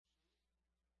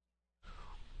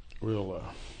We'll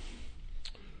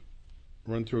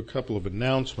run through a couple of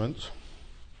announcements.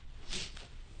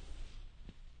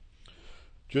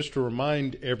 Just to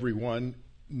remind everyone,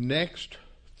 next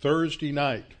Thursday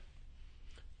night,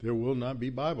 there will not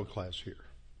be Bible class here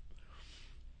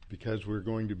because we're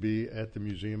going to be at the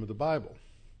Museum of the Bible.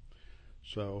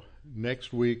 So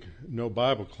next week, no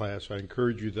Bible class. I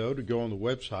encourage you, though, to go on the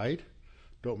website.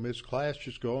 Don't miss class.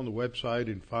 Just go on the website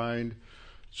and find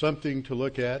something to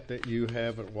look at that you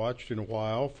haven't watched in a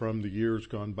while from the years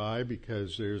gone by,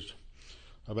 because there's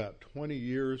about 20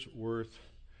 years worth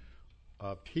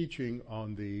of teaching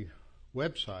on the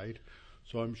website.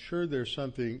 So I'm sure there's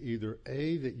something either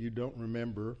A, that you don't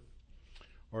remember,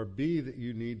 or B, that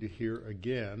you need to hear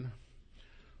again,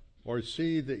 or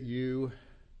C, that you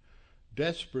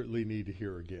desperately need to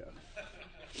hear again.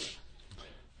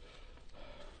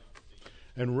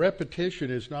 And repetition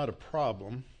is not a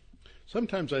problem.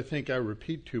 Sometimes I think I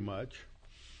repeat too much.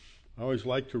 I always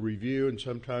like to review, and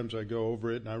sometimes I go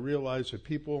over it, and I realize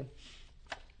that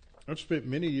I've spent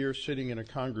many years sitting in a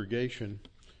congregation,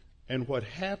 and what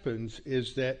happens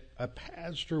is that a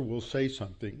pastor will say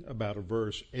something about a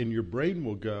verse, and your brain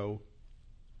will go,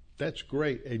 that's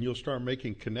great, and you'll start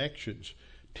making connections.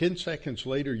 10 seconds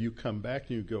later, you come back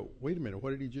and you go, wait a minute, what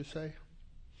did he just say?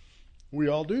 We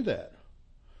all do that.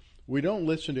 We don't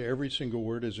listen to every single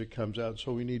word as it comes out,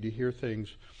 so we need to hear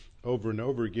things over and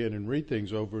over again and read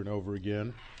things over and over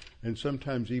again. And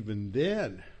sometimes even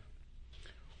then,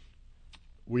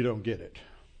 we don't get it.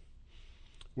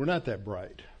 We're not that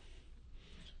bright.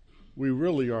 We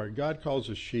really aren't. God calls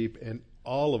us sheep, and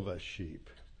all of us sheep.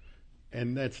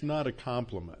 And that's not a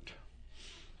compliment.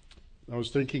 I was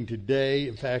thinking today,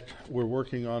 in fact, we're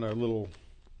working on a little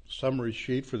summary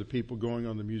sheet for the people going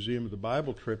on the Museum of the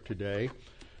Bible trip today.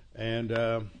 And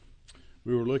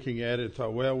we were looking at it and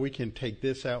thought, well, we can take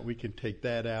this out, we can take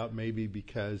that out, maybe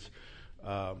because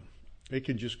it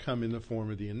can just come in the form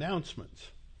of the announcements.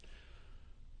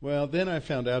 Well, then I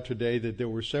found out today that there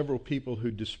were several people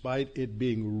who, despite it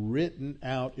being written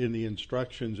out in the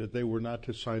instructions that they were not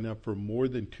to sign up for more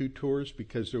than 2 tours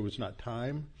because there was not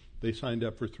time, they signed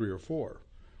up for 3 or 4,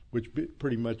 which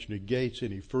pretty much negates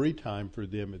any free time for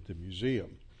them at the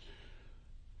museum.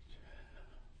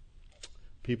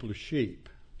 People are sheep.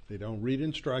 They don't read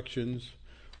instructions.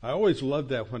 I always loved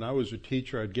that when I was a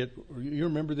teacher. You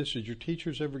remember this? Did your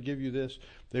teachers ever give you this?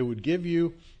 They would give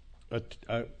you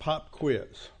a pop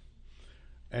quiz,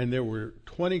 and there were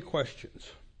 20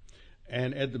 questions.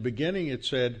 And at the beginning it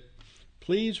said,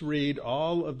 please read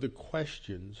all of the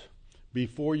questions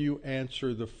before you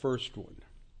answer the first one.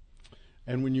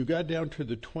 And when you got down to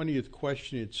the 20th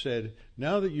question, it said,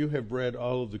 now that you have read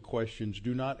all of the questions,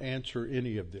 do not answer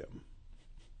any of them.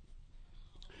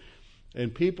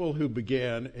 And people who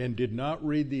began and did not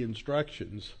read the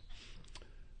instructions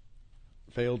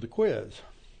failed the quiz.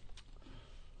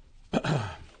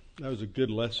 That was a good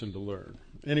lesson to learn.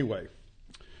 Anyway,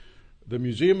 the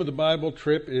Museum of the Bible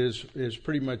trip is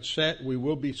pretty much set. We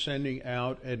will be sending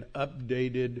out an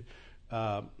updated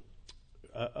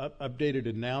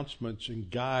announcements and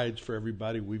guides for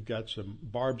everybody. We've got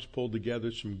Barb's pulled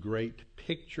together some great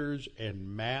pictures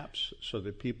and maps so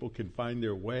that people can find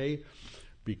their way,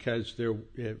 because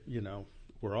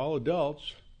we're all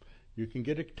adults. You can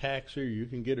get a taxi, you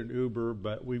can get an Uber,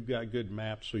 but we've got good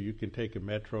maps so you can take a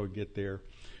metro and get there,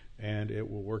 and it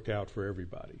will work out for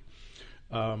everybody.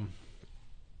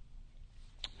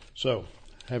 So,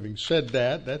 having said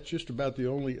that, that's just about the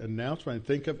only announcement I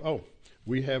think of. Oh,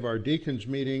 we have our deacons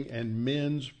meeting and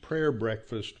men's prayer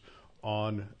breakfast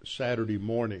on Saturday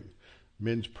morning.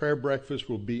 Men's prayer breakfast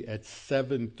will be at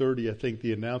 7:30. I think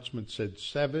the announcement said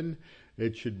 7.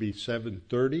 It should be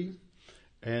 7:30.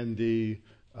 And the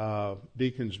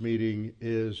deacons meeting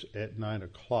is at 9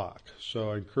 o'clock.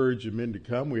 So I encourage the men to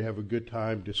come. We have a good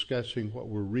time discussing what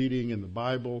we're reading in the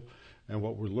Bible and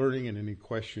what we're learning and any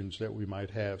questions that we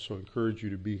might have. So I encourage you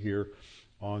to be here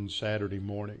on Saturday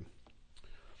morning.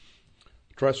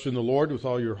 Trust in the Lord with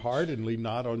all your heart and lean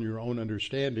not on your own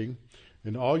understanding.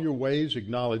 In all your ways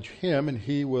acknowledge him, and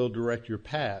he will direct your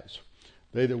paths.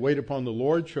 They that wait upon the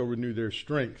Lord shall renew their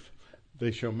strength.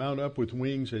 They shall mount up with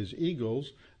wings as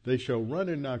eagles. They shall run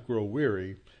and not grow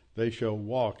weary. They shall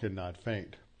walk and not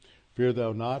faint. Fear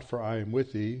thou not, for I am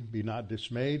with thee. Be not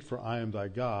dismayed, for I am thy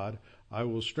God. I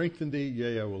will strengthen thee,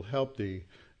 yea, I will help thee.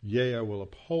 Yea, I will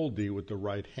uphold thee with the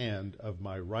right hand of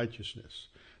my righteousness.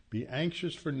 Be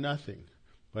anxious for nothing,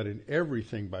 but in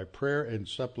everything by prayer and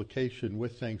supplication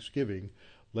with thanksgiving,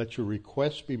 let your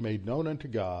requests be made known unto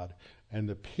God, and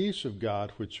the peace of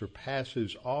God, which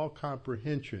surpasses all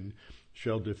comprehension,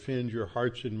 shall defend your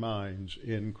hearts and minds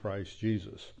in Christ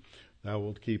Jesus. Thou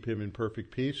wilt keep him in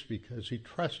perfect peace because he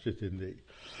trusteth in thee.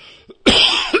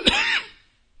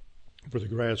 For the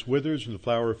grass withers and the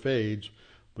flower fades,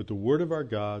 but the word of our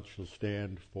God shall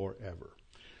stand forever.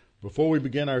 Before we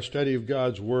begin our study of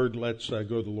God's word, let's go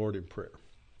to the Lord in prayer.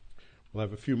 We'll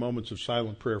have a few moments of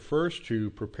silent prayer first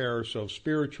to prepare ourselves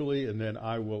spiritually, and then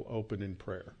I will open in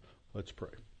prayer. Let's pray.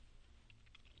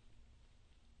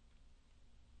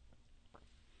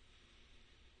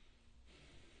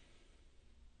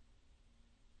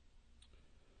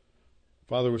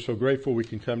 Father, we're so grateful we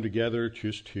can come together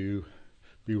just to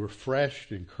be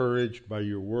refreshed, encouraged by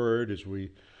your word as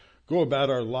we go about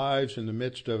our lives in the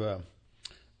midst of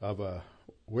a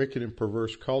wicked and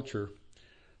perverse culture.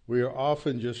 We are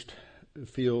often just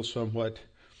feel somewhat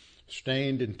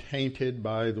stained and tainted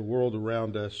by the world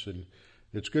around us, and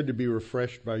it's good to be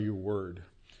refreshed by your word.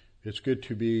 It's good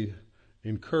to be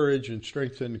encouraged and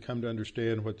strengthened and come to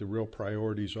understand what the real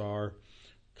priorities are,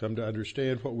 come to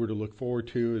understand what we're to look forward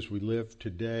to as we live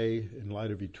today in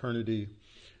light of eternity,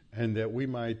 and that we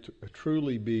might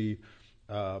truly be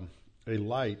a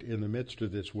light in the midst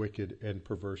of this wicked and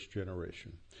perverse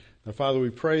generation. Now, Father, we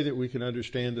pray that we can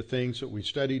understand the things that we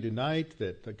study tonight,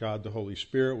 that God, the Holy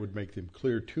Spirit, would make them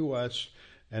clear to us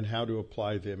and how to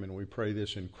apply them. And we pray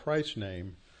this in Christ's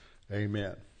name.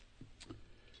 Amen.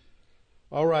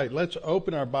 All right, let's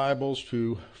open our Bibles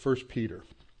to 1 Peter.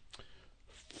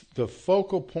 The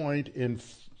focal point in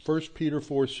 1 Peter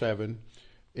 4:7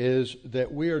 is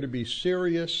that we are to be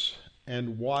serious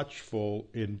and watchful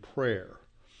in prayer.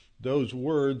 Those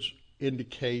words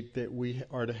indicate that we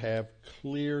are to have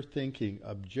clear thinking,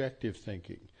 objective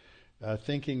thinking,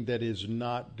 thinking that is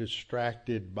not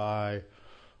distracted by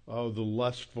the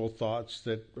lustful thoughts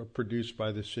that are produced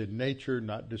by the sin nature,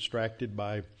 not distracted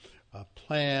by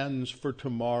plans for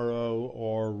tomorrow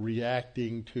or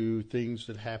reacting to things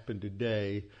that happen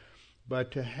today,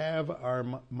 but to have our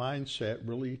mindset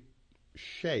really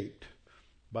shaped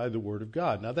by the Word of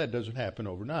God. Now, that doesn't happen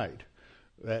overnight.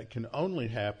 That can only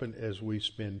happen as we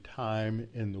spend time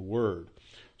in the Word.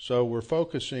 So we're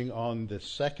focusing on the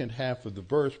second half of the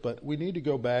verse, but we need to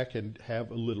go back and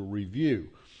have a little review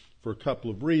for a couple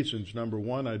of reasons. Number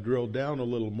one, I drilled down a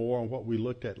little more on what we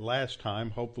looked at last time,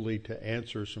 hopefully to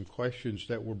answer some questions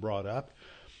that were brought up.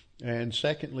 And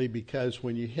secondly, because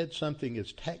when you hit something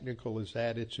as technical as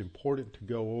that, it's important to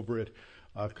go over it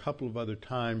a couple of other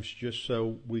times just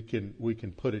so we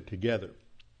can put it together.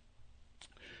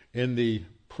 In the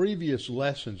previous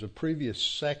lessons, a previous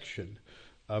section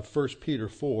of 1 Peter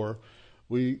 4,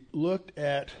 we looked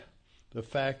at the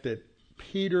fact that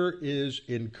Peter is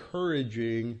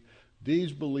encouraging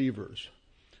these believers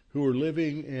who are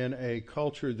living in a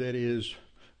culture that is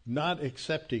not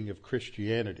accepting of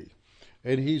Christianity.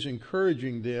 And he's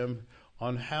encouraging them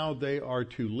on how they are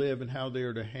to live and how they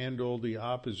are to handle the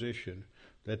opposition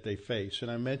that they face.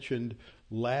 And I mentioned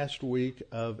last week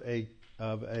of a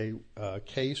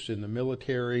case in the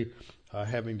military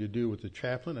having to do with the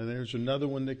chaplain, and there's another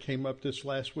one that came up this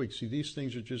last week. See, these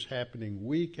things are just happening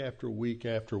week after week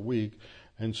after week,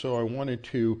 and so I wanted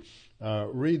to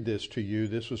read this to you.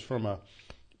 This was from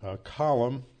a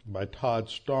column by Todd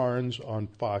Starnes on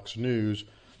Fox News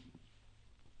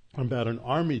about an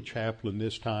Army chaplain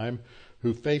this time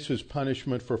who faces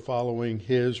punishment for following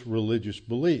his religious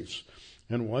beliefs.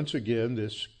 And once again,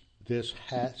 this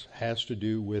has to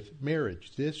do with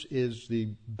marriage. This is the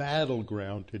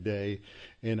battleground today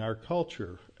in our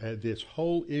culture. This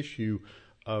whole issue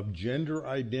of gender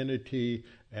identity,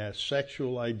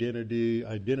 sexual identity,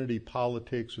 identity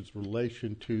politics, its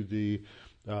relation to the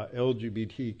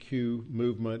LGBTQ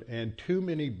movement, and too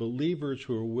many believers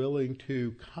who are willing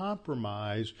to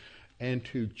compromise and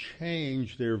to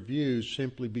change their views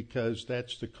simply because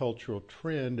that's the cultural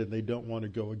trend and they don't want to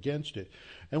go against it.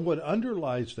 And what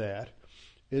underlies that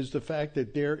is the fact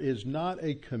that there is not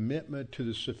a commitment to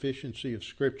the sufficiency of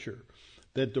Scripture,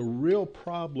 that the real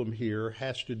problem here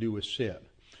has to do with sin.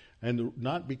 And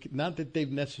not that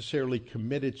they've necessarily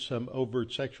committed some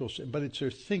overt sexual sin, but it's their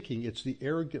thinking, it's the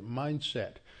arrogant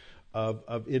mindset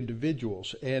of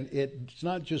individuals. And it's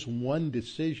not just one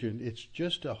decision, it's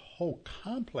just a whole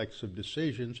complex of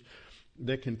decisions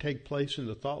that can take place in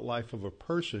the thought life of a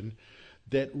person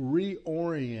that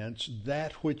reorients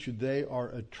that which they are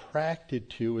attracted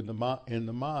to in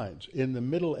the minds. In the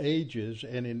Middle Ages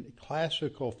and in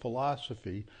classical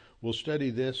philosophy, we'll study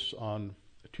this on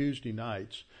Tuesday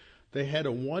nights, they had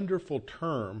a wonderful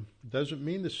term, doesn't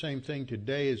mean the same thing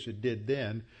today as it did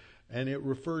then, and it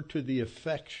referred to the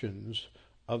affections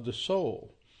of the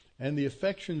soul. And the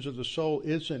affections of the soul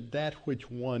isn't that which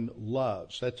one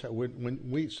loves. That's how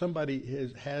when somebody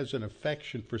has an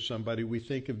affection for somebody, we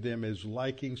think of them as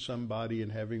liking somebody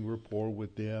and having rapport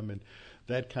with them and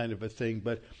that kind of a thing.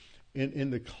 But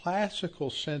in the classical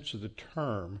sense of the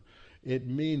term, it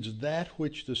means that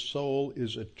which the soul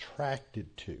is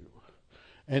attracted to.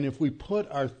 And if we put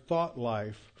our thought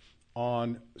life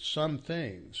on some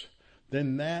things,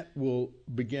 then that will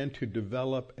begin to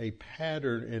develop a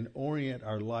pattern and orient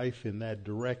our life in that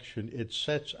direction. It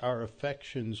sets our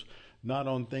affections not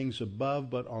on things above,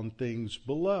 but on things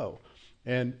below.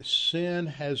 And sin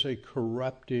has a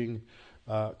corrupting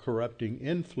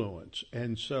influence.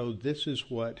 And so this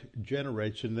is what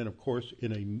generates. And then, of course,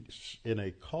 in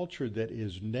a culture that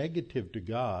is negative to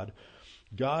God,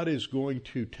 God is going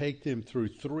to take them through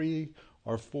 3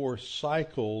 or 4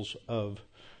 cycles of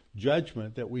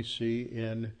judgment that we see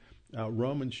in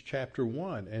Romans chapter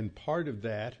 1. And part of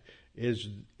that is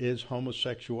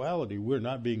homosexuality. We're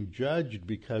not being judged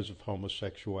because of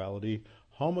homosexuality.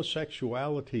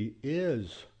 Homosexuality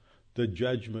is the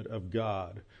judgment of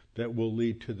God that will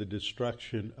lead to the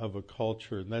destruction of a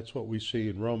culture. And that's what we see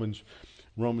in Romans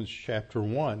chapter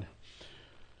 1.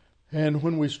 And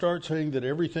when we start saying that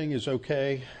everything is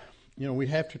okay, we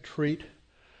have to treat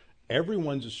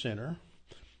everyone's a sinner.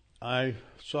 I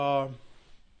saw,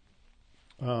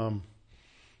 I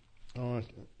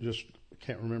just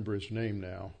can't remember his name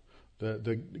now.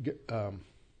 The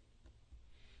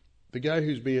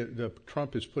guy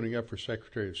Trump is putting up for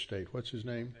Secretary of State. What's his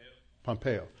name?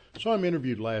 Pompeo. So I'm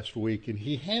interviewed last week, and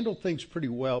he handled things pretty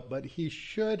well, but he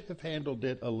should have handled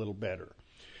it a little better.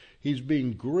 He's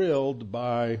being grilled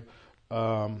by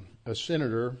a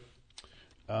senator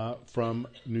from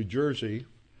New Jersey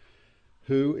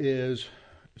who is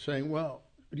saying, well,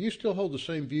 do you still hold the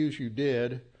same views you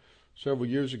did several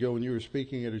years ago when you were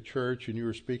speaking at a church and you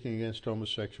were speaking against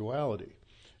homosexuality?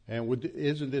 And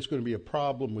isn't this going to be a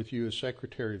problem with you as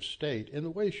Secretary of State? And the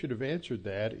way he should have answered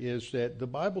that is that the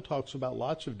Bible talks about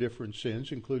lots of different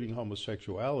sins, including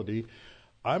homosexuality.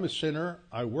 I'm a sinner.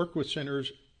 I work with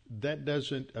sinners. That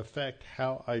doesn't affect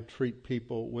how I treat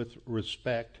people with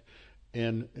respect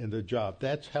in the job.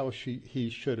 That's how he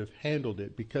should have handled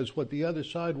it, because what the other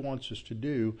side wants us to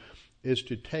do is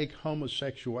to take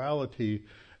homosexuality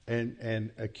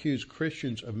and accuse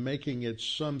Christians of making it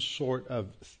some sort of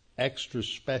extra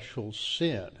special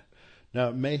sin. Now,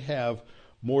 it may have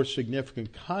more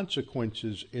significant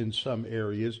consequences in some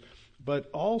areas, but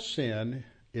all sin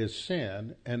is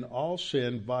sin, and all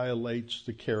sin violates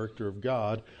the character of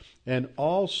God, and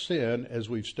all sin, as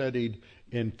we've studied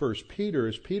in 1 Peter,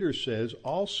 as Peter says,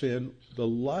 all sin, the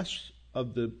lusts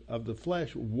of the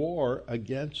flesh, war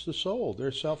against the soul.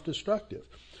 They're self-destructive.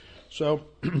 So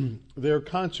there are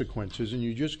consequences, and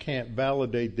you just can't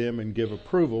validate them and give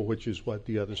approval, which is what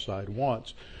the other side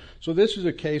wants. So this is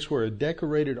a case where a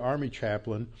decorated Army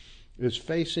chaplain is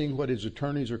facing what his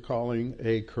attorneys are calling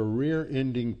a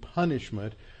career-ending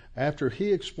punishment after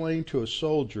he explained to a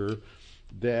soldier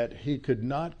that he could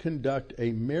not conduct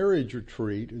a marriage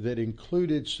retreat that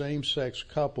included same-sex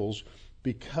couples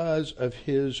because of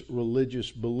his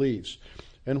religious beliefs.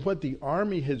 And what the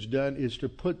Army has done is to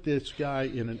put this guy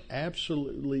in an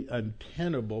absolutely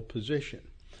untenable position.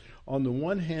 On the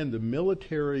one hand, the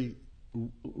military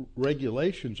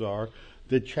regulations are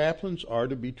that chaplains are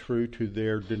to be true to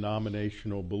their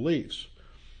denominational beliefs.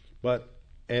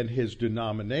 And his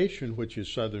denomination, which is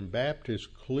Southern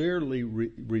Baptist, clearly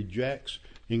rejects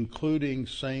including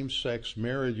same-sex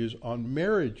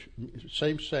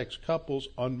same-sex couples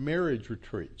on marriage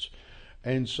retreats.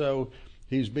 And so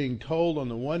he's being told, on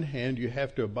the one hand, you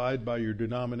have to abide by your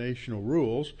denominational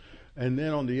rules, and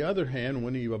then on the other hand,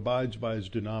 when he abides by his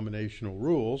denominational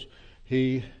rules,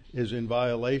 he is in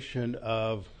violation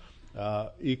of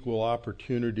equal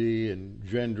opportunity and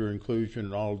gender inclusion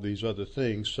and all of these other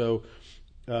things. So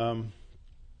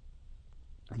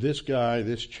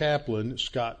this chaplain,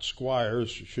 Scott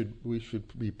Squires, we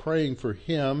should be praying for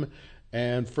him,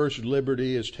 and First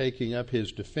Liberty is taking up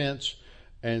his defense,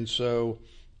 and so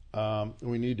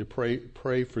we need to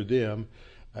pray for them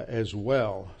as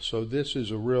well. So this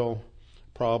is a real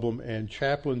problem, and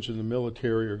chaplains in the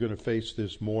military are going to face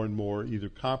this more and more, either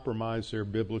compromise their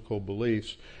biblical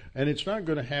beliefs, and it's not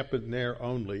going to happen there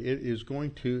only. It is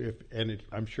going to,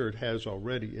 I'm sure it has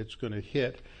already, it's going to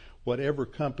hit whatever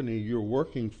company you're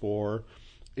working for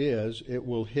it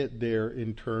will hit there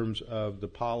in terms of the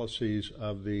policies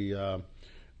of the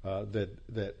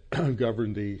that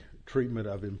govern the treatment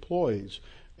of employees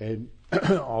and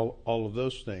all of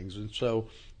those things. And so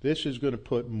this is going to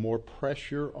put more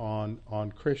pressure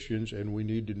on Christians, and we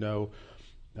need to know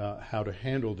how to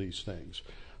handle these things.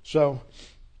 So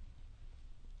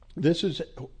this is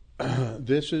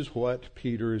this is what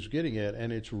Peter is getting at,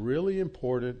 and it's really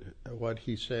important what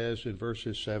he says in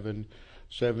verses 7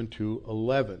 to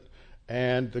 11.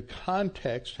 And the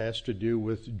context has to do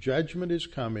with judgment is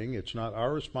coming. It's not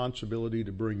our responsibility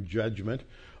to bring judgment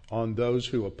on those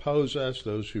who oppose us,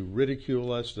 those who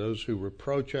ridicule us, those who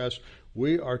reproach us.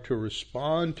 We are to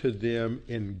respond to them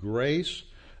in grace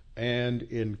and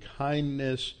in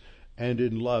kindness and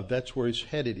in love. That's where he's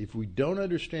headed. If we don't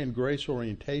understand grace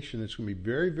orientation, it's going to be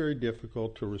very, very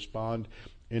difficult to respond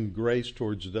in grace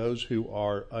towards those who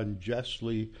are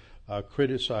unjustly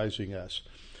criticizing us.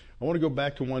 I want to go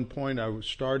back to one point I was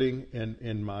starting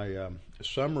in my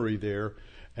summary there,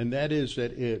 and that is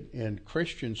that in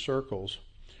Christian circles,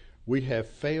 we have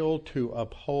failed to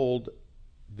uphold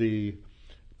the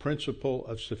principle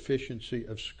of sufficiency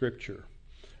of Scripture.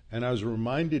 And I was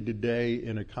reminded today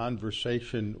in a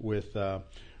conversation with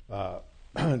Dan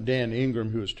Ingram,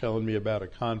 who was telling me about a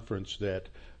conference that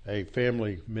a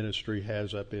family ministry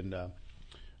has up in the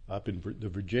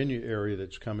Virginia area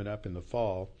that's coming up in the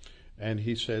fall. And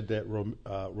he said that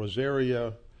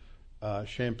Rosaria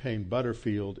Champagne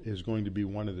Butterfield is going to be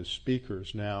one of the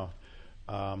speakers. Now,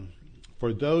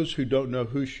 for those who don't know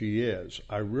who she is,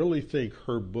 I really think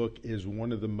her book is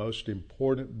one of the most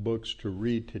important books to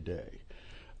read today.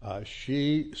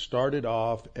 She started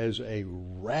off as a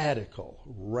radical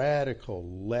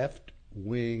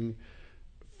left-wing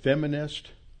feminist,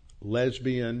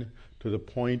 lesbian to the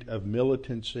point of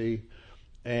militancy.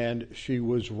 And she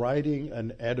was writing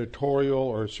an editorial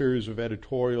or a series of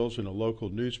editorials in a local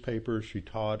newspaper. She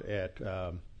taught at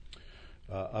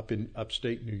up in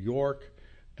upstate New York,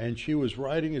 and she was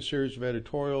writing a series of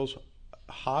editorials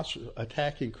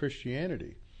attacking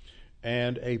Christianity.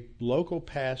 And a local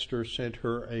pastor sent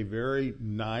her a very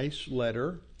nice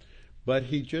letter, but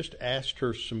he just asked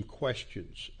her some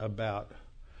questions about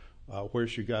where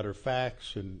she got her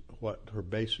facts and what her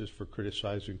basis for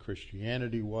criticizing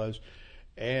Christianity was.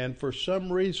 And for some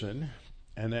reason,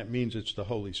 and that means it's the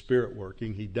Holy Spirit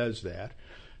working, he does that,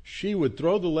 she would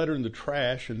throw the letter in the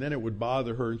trash, and then it would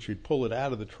bother her, and she'd pull it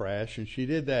out of the trash, and she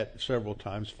did that several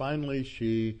times. Finally,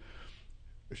 she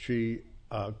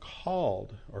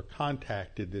called or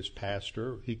contacted this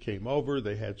pastor. He came over,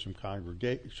 they had some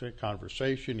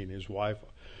conversation, and his wife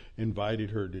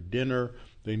invited her to dinner.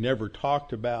 They never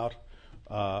talked about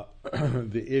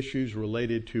the issues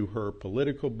related to her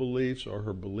political beliefs or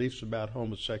her beliefs about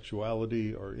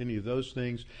homosexuality or any of those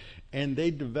things. And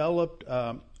they developed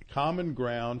common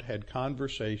ground, had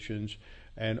conversations,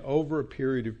 and over a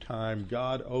period of time,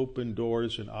 God opened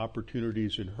doors and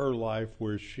opportunities in her life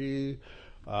where she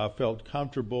felt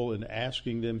comfortable in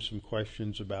asking them some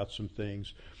questions about some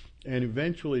things. And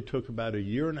eventually it took about 1.5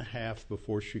 years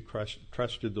before she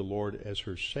trusted the Lord as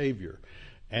her Savior.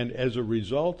 And as a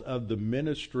result of the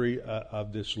ministry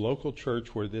of this local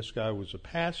church where this guy was a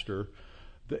pastor,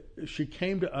 she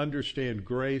came to understand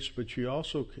grace, but she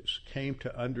also came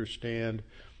to understand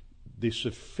the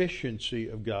sufficiency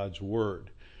of God's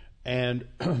Word. And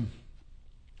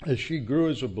as she grew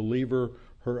as a believer,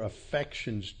 her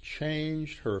affections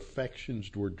changed. Her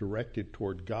affections were directed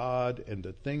toward God and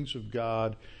the things of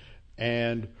God.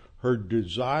 And her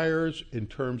desires in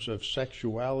terms of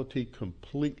sexuality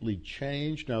completely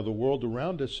changed. Now, the world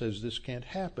around us says this can't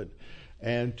happen.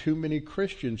 And too many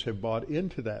Christians have bought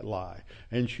into that lie.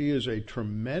 And she is a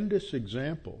tremendous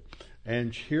example.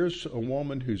 And here's a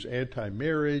woman who's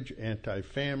anti-marriage,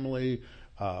 anti-family,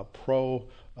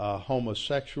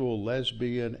 pro-homosexual,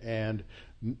 lesbian, and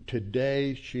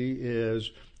today she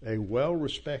is a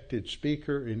well-respected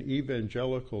speaker in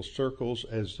evangelical circles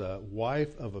as the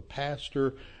wife of a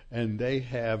pastor, and they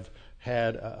have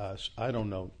had,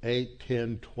 8,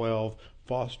 10, 12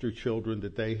 foster children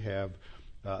that they have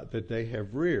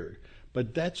reared.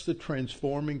 But that's the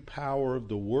transforming power of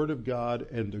the Word of God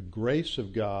and the grace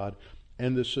of God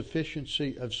and the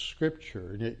sufficiency of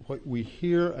Scripture. And what we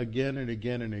hear again and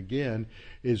again and again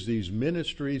is these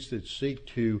ministries that seek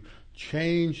to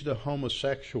change the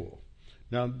homosexual.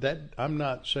 Now, that I'm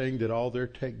not saying that all their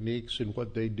techniques and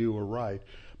what they do are right,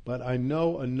 but I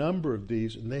know a number of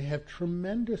these, and they have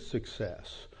tremendous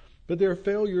success. But there are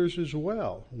failures as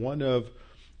well. One of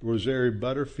Rosaria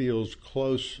Butterfield's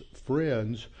close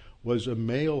friends was a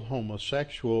male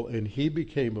homosexual, and he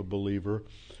became a believer,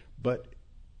 but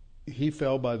he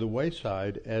fell by the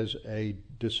wayside as a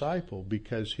disciple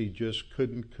because he just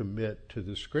couldn't commit to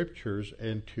the Scriptures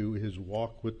and to his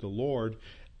walk with the Lord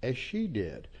as she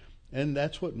did. And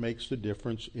that's what makes the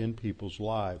difference in people's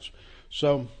lives.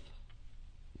 So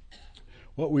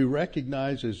what we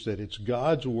recognize is that it's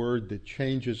God's Word that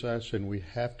changes us, and we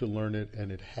have to learn it,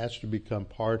 and it has to become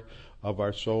part of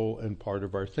our soul and part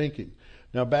of our thinking.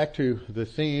 Now back to the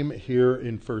theme here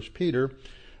in 1 Peter.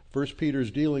 1 Peter is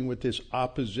dealing with this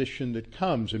opposition that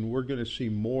comes, and we're going to see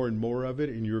more and more of it,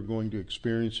 and you're going to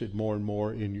experience it more and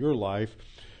more in your life.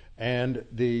 And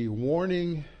the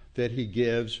warning that he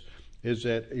gives is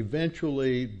that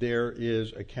eventually there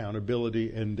is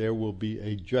accountability and there will be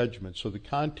a judgment. So the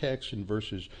context in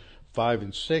verses 5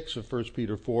 and 6 of 1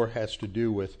 Peter 4 has to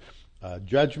do with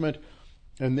judgment.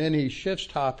 And then he shifts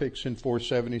topics in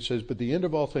 4:7. He says, "But the end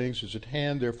of all things is at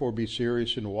hand, therefore be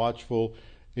serious and watchful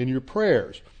in your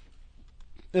prayers."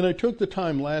 And I took the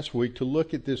time last week to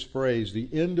look at this phrase, "the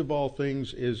end of all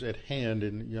things is at hand."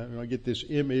 And I get this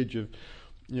image of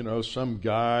some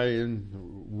guy in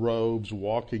robes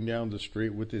walking down the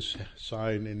street with this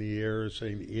sign in the air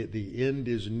saying the end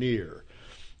is near.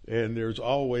 And there's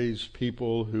always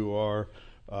people who are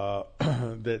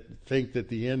that think that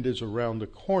the end is around the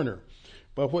corner.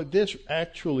 But what this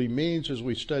actually means, as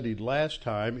we studied last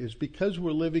time, is because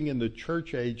we're living in the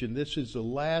church age, and this is the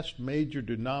last major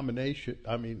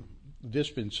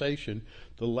dispensation,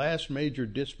 the last major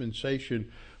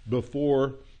dispensation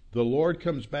before the Lord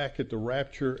comes back at the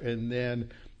rapture, and then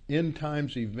end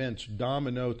times events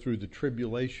domino through the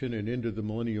tribulation and into the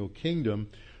millennial kingdom,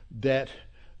 that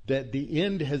the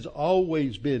end has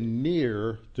always been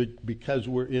near because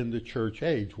we're in the church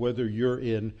age. Whether you're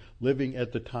living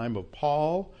at the time of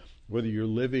Paul, whether you're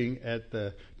living at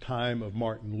the time of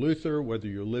Martin Luther, whether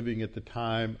you're living at the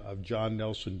time of John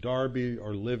Nelson Darby,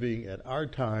 or living at our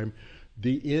time,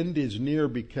 the end is near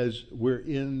because we're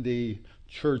in the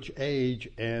church age,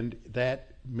 and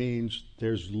that means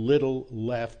there's little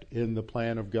left in the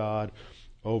plan of God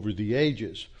over the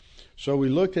ages. So we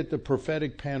looked at the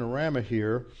prophetic panorama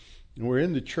here, and we're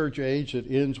in the church age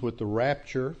that ends with the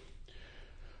rapture.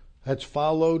 That's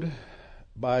followed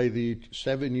by the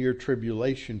 7-year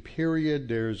tribulation period.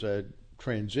 There's a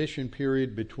transition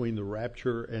period between the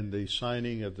rapture and the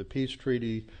signing of the peace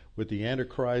treaty with the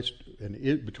Antichrist, and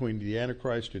between the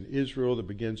Antichrist and Israel that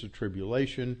begins the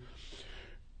tribulation.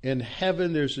 In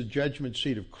heaven, there's a judgment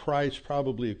seat of Christ,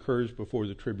 probably occurs before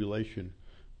the tribulation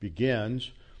begins,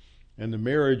 and the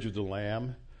marriage of the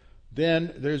Lamb.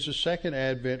 Then there's a second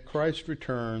advent, Christ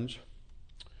returns.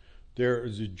 There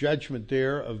is a judgment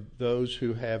there of those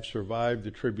who have survived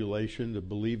the tribulation, the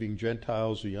believing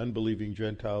Gentiles, the unbelieving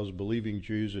Gentiles, believing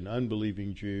Jews and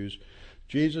unbelieving Jews.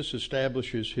 Jesus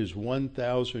establishes his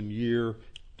 1,000-year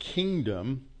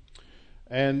kingdom.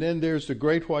 And then there's the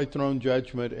great white throne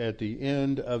judgment at the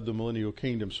end of the millennial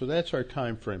kingdom. So that's our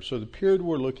time frame. So the period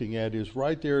we're looking at is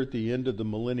right there at the end of the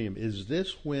millennium. Is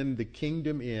this when the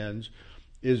kingdom ends?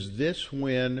 Is this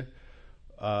when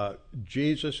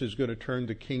Jesus is going to turn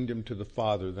the kingdom to the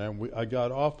Father? Now, I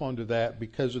got off onto that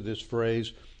because of this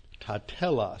phrase,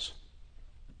 tatelas,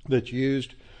 that's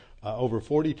used over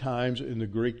 40 times in the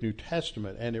Greek New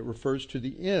Testament, and it refers to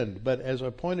the end. But as I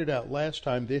pointed out last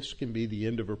time, this can be the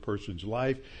end of a person's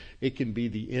life. It can be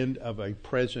the end of a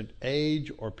present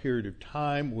age or period of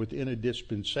time within a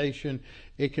dispensation.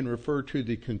 It can refer to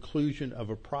the conclusion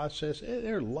of a process.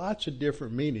 There are lots of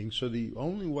different meanings, so the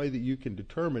only way that you can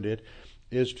determine it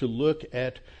is to look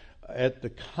at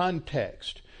the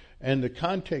context. And the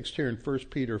context here in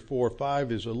 1 Peter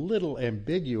 4:5 is a little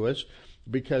ambiguous,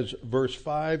 because verse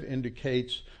 5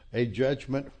 indicates a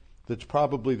judgment that's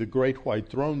probably the great white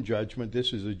throne judgment.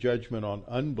 This is a judgment on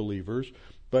unbelievers.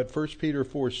 But 1 Peter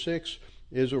 4:6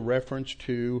 is a reference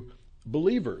to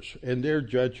believers and their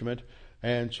judgment.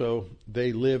 And so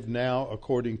they live now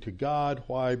according to God.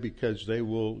 Why? Because they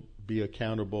will be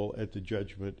accountable at the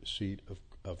judgment seat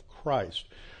of Christ.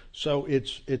 So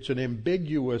it's an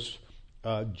ambiguous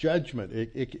judgment.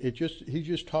 He's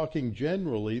just talking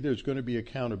generally. There's going to be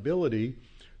accountability.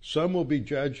 Some will be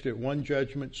judged at one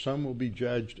judgment. Some will be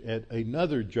judged at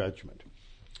another judgment.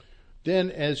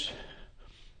 Then, as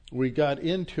we got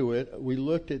into it, we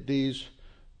looked at these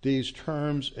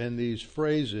terms and these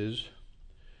phrases,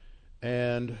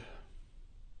 and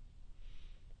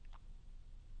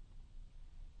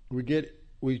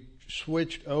we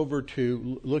switched over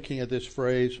to looking at this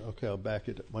phrase. Okay, I'll back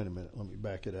it up. Wait a minute. Let me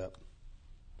back it up.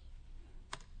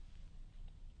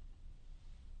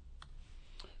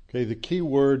 Okay, the key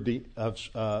word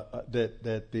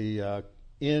that the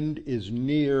end is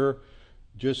near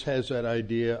just has that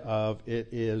idea of it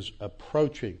is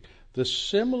approaching. The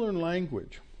similar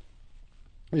language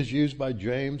is used by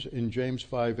James in James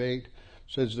 5:8.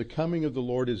 Says the coming of the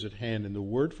Lord is at hand, and the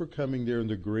word for coming there in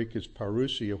the Greek is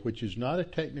parousia, which is not a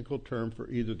technical term for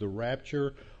either the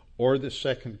rapture or the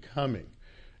second coming.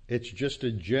 It's just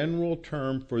a general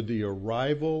term for the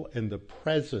arrival and the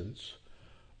presence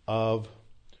of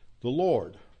the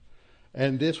Lord.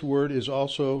 And this word is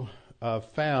also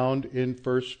found in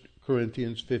 1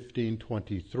 Corinthians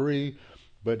 15:23.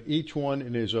 But each one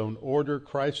in his own order,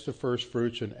 Christ the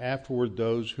firstfruits, and afterward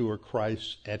those who are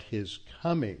Christ's at his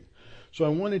coming. So I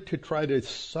wanted to try to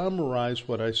summarize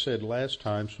what I said last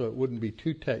time so it wouldn't be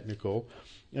too technical.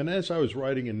 And as I was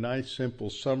writing a nice, simple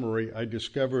summary, I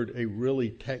discovered a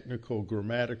really technical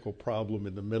grammatical problem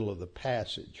in the middle of the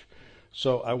passage.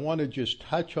 So I want to just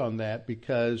touch on that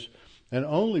because, and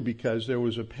only because, there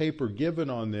was a paper given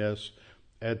on this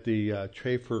at the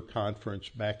Chafer conference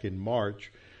back in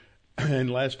March. And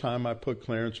last time I put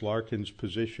Clarence Larkin's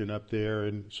position up there,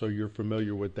 and so you're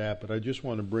familiar with that. But I just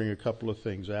want to bring a couple of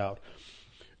things out.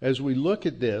 As we look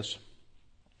at this,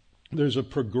 there's a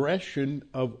progression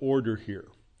of order here.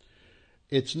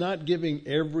 It's not giving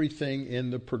everything in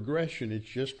the progression. It's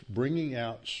just bringing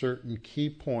out certain key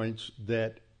points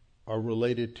that are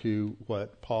related to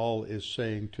what Paul is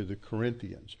saying to the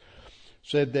Corinthians.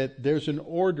 Said that there's an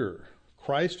order.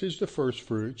 Christ is the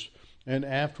firstfruits, and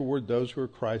afterward those who are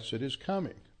Christ at his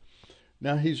coming.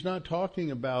 Now, he's not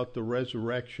talking about the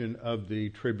resurrection of the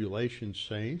tribulation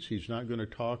saints. He's not going to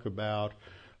talk about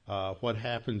what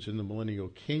happens in the millennial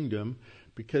kingdom,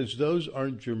 because those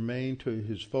aren't germane to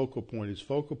his focal point. His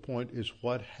focal point is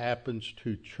what happens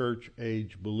to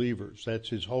church-age believers. That's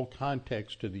his whole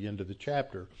context to the end of the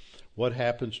chapter. What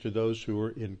happens to those who are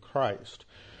in Christ?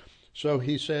 So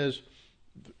he says,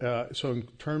 so in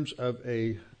terms of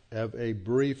a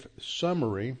brief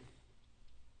summary,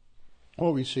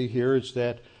 what we see here is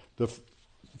that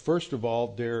first of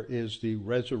all, there is the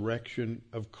resurrection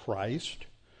of Christ.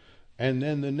 And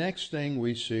then the next thing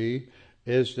we see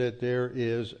is that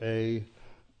there's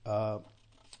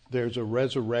a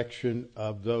resurrection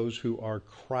of those who are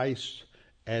Christ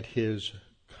at his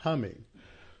coming.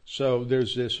 So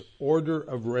there's this order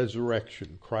of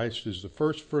resurrection. Christ is the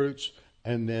first fruits,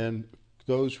 and then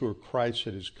those who are Christ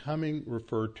at his coming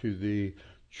refer to the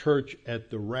church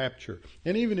at the rapture.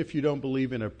 And even if you don't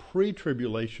believe in a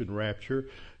pre-tribulation rapture,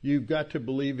 you've got to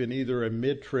believe in either a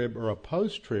mid-trib or a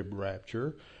post-trib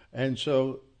rapture. And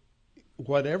so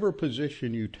whatever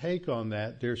position you take on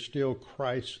that, there's still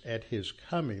Christ at his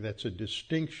coming. That's a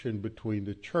distinction between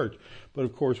the church. But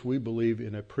of course, we believe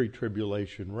in a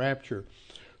pre-tribulation rapture.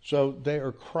 So they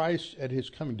are Christ at his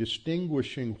coming,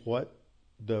 distinguishing what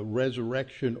the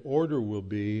resurrection order will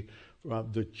be,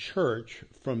 the church,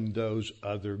 from those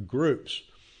other groups.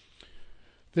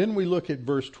 Then we look at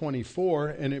verse 24,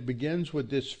 and it begins with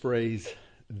this phrase,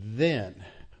 then.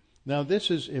 Now, this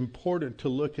is important to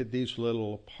look at these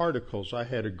little particles. I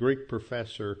had a Greek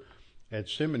professor at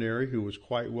seminary who was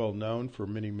quite well known for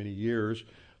many, many years,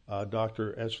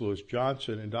 Dr. S. Lewis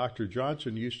Johnson. And Dr.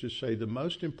 Johnson used to say the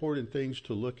most important things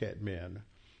to look at, men,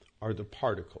 are the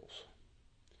particles,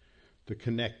 the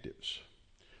connectives,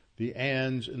 the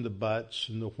ands and the buts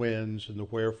and the whens and the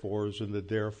wherefores and the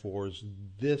therefores.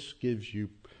 This gives you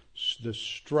the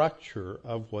structure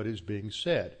of what is being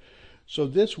said. So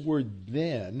this word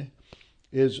then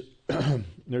is,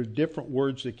 there are different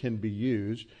words that can be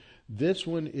used. This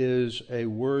one is a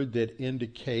word that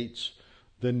indicates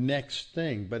the next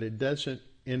thing, but it doesn't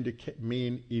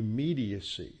mean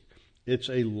immediacy. It's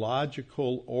a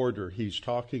logical order. He's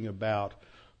talking about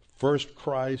first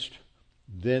Christ,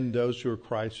 then those who are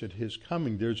Christ at his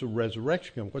coming. There's a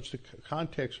resurrection. What's the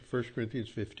context of 1 Corinthians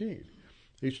 15?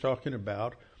 He's talking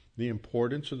about the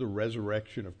importance of the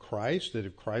resurrection of Christ, that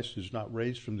if Christ is not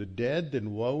raised from the dead,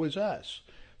 then woe is us.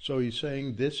 So he's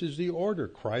saying this is the order.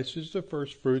 Christ is the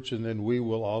first fruits, and then we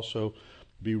will also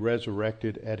be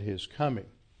resurrected at his coming.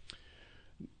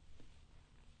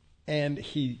 And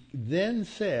he then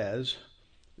says,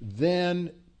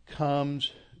 then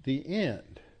comes the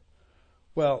end.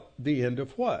 Well, the end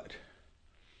of what?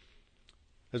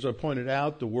 As I pointed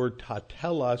out, the word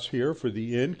tatelos here for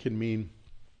the end can mean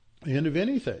the end of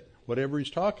anything, whatever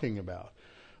he's talking about.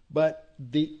 But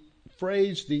the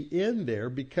phrase the end there,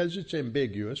 because it's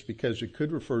ambiguous, because it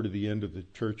could refer to the end of the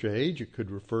church age, it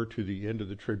could refer to the end of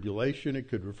the tribulation, it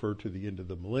could refer to the end of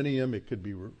the millennium, it could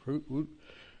be,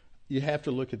 you have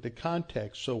to look at the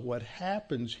context. So what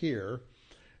happens here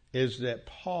is that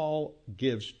Paul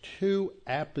gives two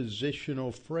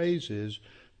appositional phrases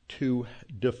to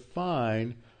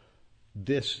define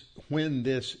this, when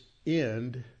this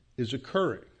end is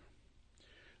occurring.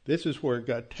 This is where it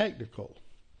got technical.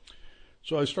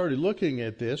 So I started looking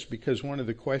at this because one of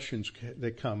the questions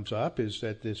that comes up is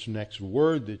that this next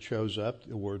word that shows up,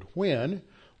 the word when,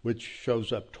 which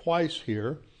shows up twice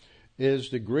here,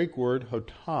 is the Greek word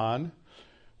hotan,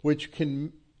 which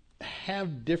can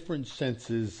have different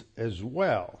senses as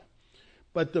well.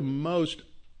 But the most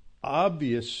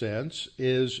obvious sense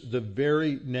is the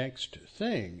very next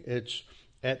thing. It's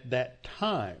at that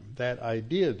time, that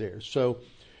idea there. So,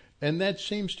 and that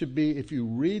seems to be, if you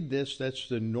read this, that's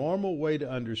the normal way to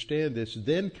understand this.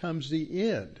 Then comes the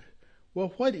end.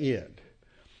 Well, what end?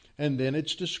 And then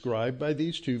it's described by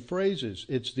these two phrases.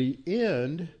 It's the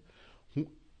end,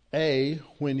 A,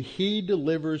 when he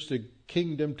delivers the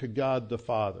kingdom to God the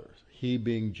Father, he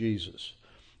being Jesus.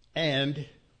 And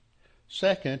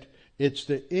second, it's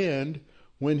the end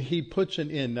when he puts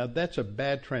an end. Now that's a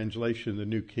bad translation of the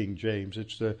New King James.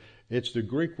 It's the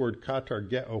Greek word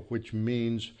katargeo, which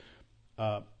means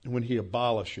when he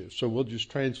abolishes. So we'll just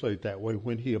translate it that way.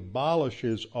 When he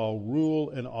abolishes all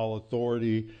rule and all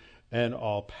authority and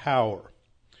all power.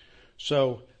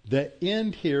 So the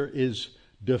end here is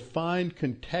defined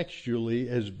contextually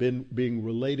as being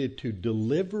related to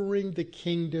delivering the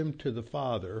kingdom to the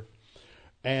Father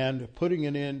and putting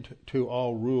an end to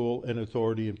all rule and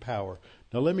authority and power.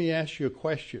 Now let me ask you a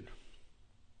question.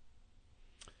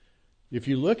 If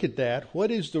you look at that,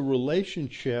 what is the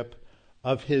relationship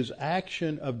of his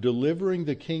action of delivering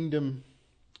the kingdom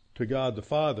to God the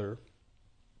Father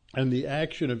and the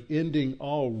action of ending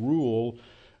all rule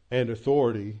and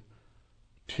authority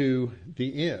to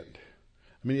the end?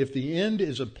 I mean, if the end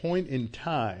is a point in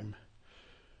time,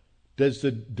 does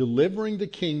the delivering the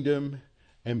kingdom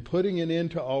and putting an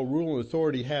end to all rule and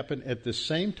authority happen at the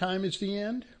same time as the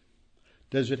end?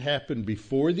 Does it happen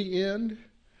before the end?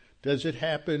 Does it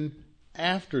happen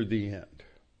after the end?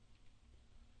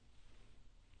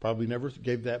 Probably never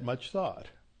gave that much thought.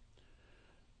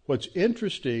 What's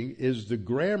interesting is the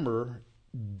grammar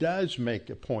does make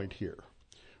a point here,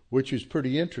 which is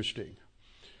pretty interesting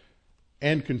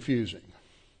and confusing.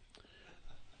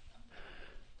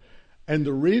 And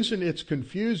the reason it's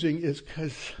confusing is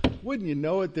because, wouldn't you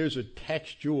know it, there's a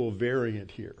textual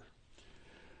variant here.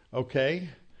 Okay?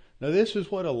 Now this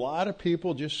is what a lot of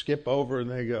people just skip over and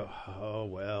they go, oh,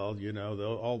 well, you know,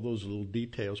 all those little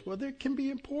details. Well, they can be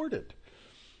important.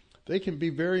 They can be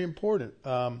very important.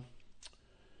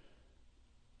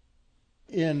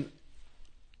 In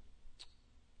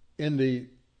the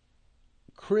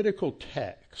critical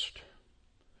text,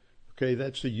 okay,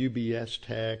 that's the UBS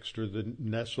text or the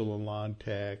Nestle-Aland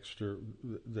text, or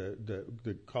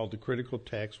the called the critical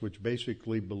text, which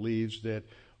basically believes that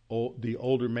the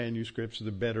older manuscripts are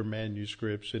the better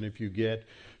manuscripts, and if you get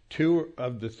two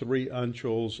of the three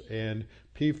uncials and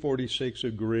P46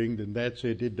 agreeing, then that's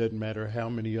it. It doesn't matter how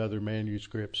many other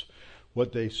manuscripts,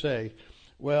 what they say.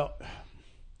 Well,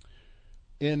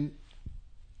 in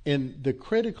the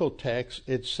critical text,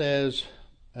 it says,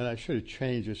 and I should have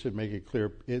changed this to make it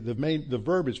clear. The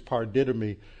verb is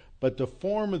pardidomi, but the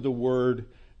form of the word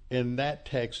in that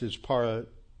text is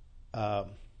paradido.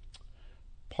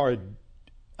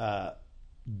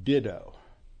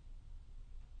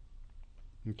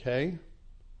 Okay?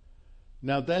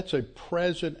 Now that's a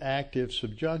present active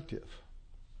subjunctive.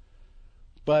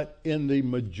 But in the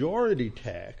majority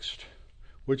text,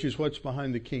 which is what's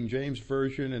behind the King James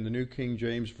Version and the New King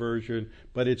James Version,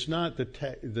 but it's not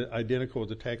the identical with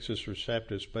the Textus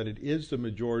Receptus, but it is the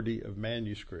majority of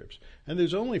manuscripts. And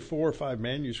there's only 4 or 5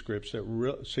 manuscripts,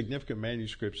 significant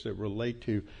manuscripts that relate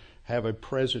to have a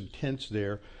present tense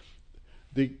there.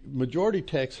 The majority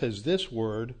text has this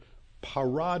word,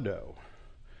 parado,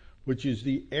 which is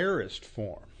the aorist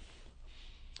form.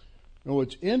 And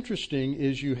what's interesting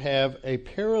is you have a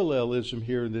parallelism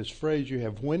here in this phrase. You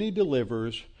have when he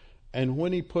delivers and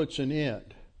when he puts an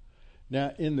end.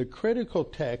 Now, in the critical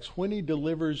text, when he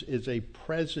delivers is a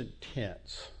present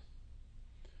tense.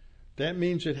 That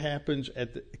means it happens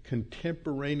at the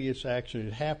contemporaneous action.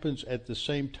 It happens at the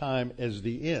same time as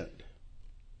the end.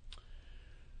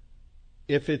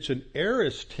 If it's an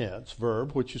aorist tense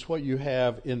verb, which is what you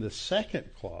have in the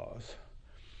second clause,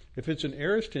 if it's an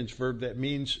aorist tense verb, that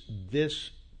means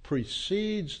this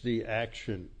precedes the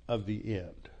action of the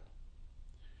end.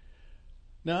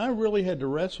 Now, I really had to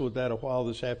wrestle with that a while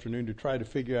this afternoon to try to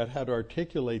figure out how to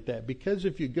articulate that, because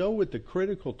if you go with the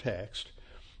critical text,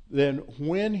 then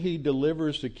when he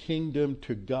delivers the kingdom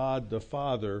to God the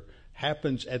Father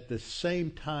happens at the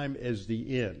same time as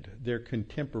the end. They're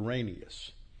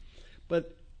contemporaneous.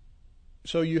 But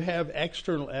so you have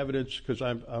external evidence, because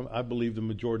I believe the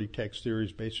majority text theory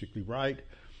is basically right.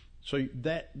 So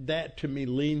that to me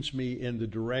leans me in the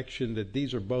direction that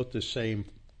these are both the same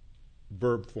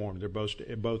verb form. They're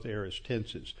both aorist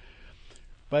tenses.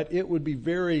 But it would be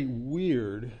very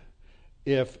weird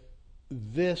if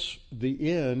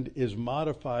the end is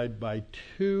modified by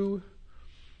two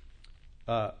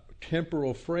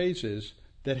temporal phrases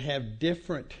that have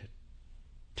different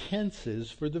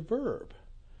tenses for the verb,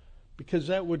 because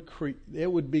that would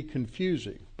it would be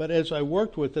confusing. But as I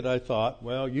worked with it, I thought,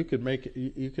 well, you can make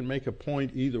a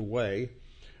point either way,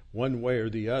 one way or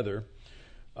the other.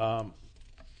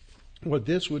 What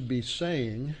this would be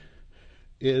saying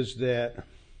is that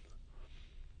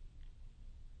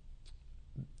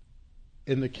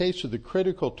in the case of the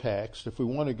critical text, if we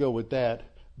want to go with that,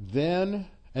 then,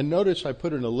 and notice I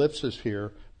put an ellipsis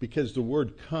here because the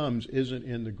word comes isn't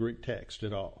in the Greek text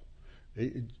at all.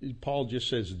 Paul just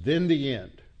says, then the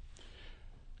end,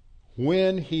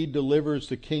 when he delivers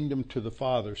the kingdom to the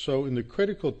Father. So in the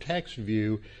critical text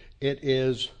view, it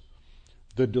is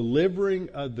the delivering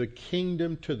of the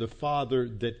kingdom to the Father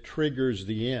that triggers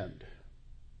the end.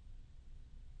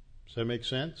 Does that make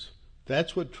sense?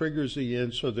 That's what triggers the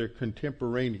end, so they're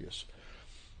contemporaneous.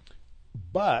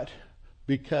 But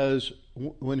because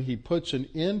when he puts an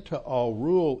end to all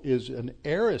rule is an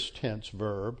aorist tense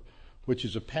verb, which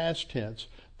is a past tense,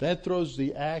 that throws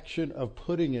the action of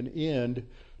putting an end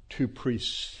to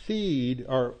precede,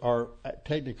 or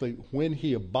technically when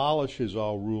he abolishes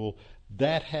all rule,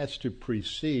 that has to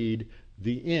precede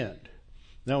the end.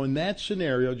 Now in that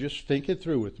scenario, just think it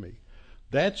through with me.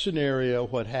 That scenario,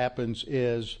 what happens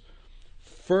is,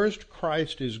 first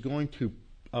Christ is going to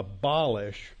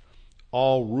abolish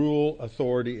all rule,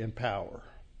 authority, and power.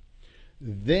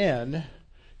 Then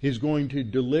he's going to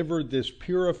deliver this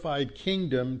purified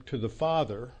kingdom to the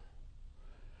Father,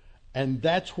 and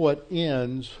that's what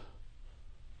ends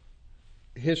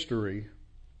history,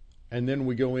 and then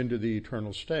we go into the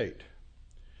eternal state.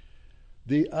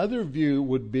 The other view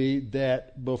would be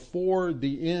that before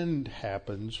the end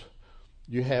happens,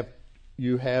 you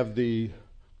have the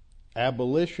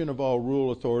abolition of all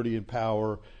rule, authority, and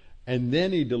power, and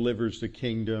then he delivers the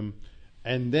kingdom,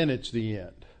 and then it's the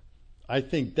end. I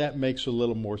think that makes a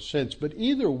little more sense. But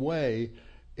either way,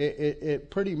 it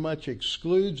pretty much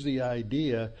excludes the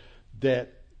idea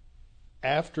that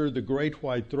after the great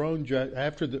white throne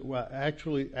after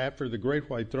the great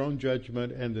white throne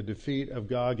judgment and the defeat of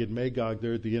Gog and Magog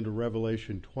there at the end of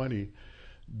Revelation 20,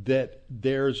 that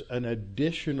there's an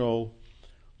additional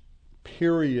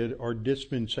period or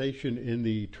dispensation in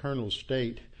the eternal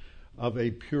state of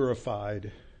a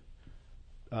purified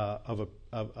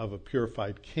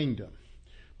purified kingdom,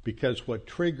 because what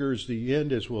triggers the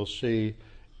end, as we'll see,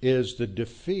 is the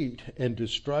defeat and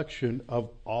destruction of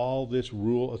all this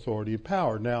rule, authority, and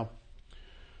power. Now,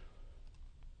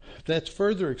 that's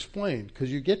further explained,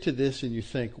 because you get to this and you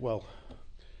think, well,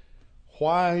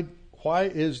 why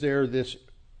is there this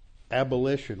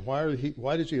abolition?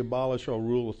 Why does he abolish all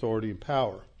rule, authority, and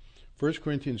power? 1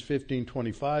 Corinthians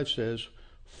 15:25 says,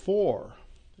 for,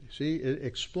 see, it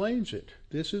explains it.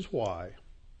 This is why.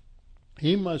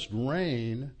 He must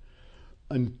reign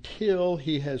until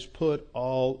he has put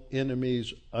all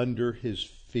enemies under his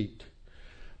feet.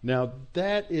 Now,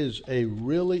 that is a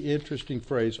really interesting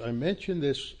phrase. I mentioned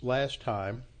this last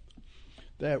time.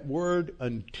 That word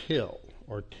until,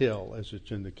 or till, as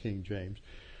it's in the King James,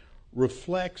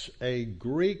 reflects a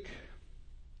Greek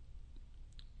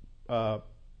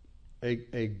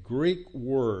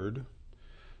word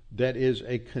that is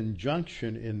a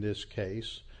conjunction in this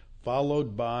case,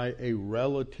 followed by a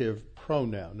relative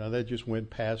pronoun. Now that just went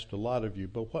past a lot of you,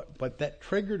 but that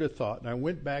triggered a thought, and I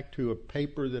went back to a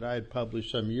paper that I had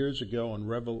published some years ago on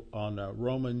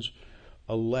Romans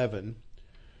 11,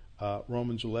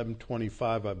 Romans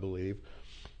 11:25, I believe,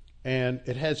 and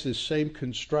it has this same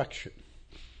construction.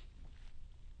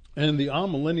 And the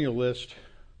amillennialist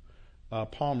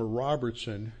Palmer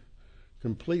Robertson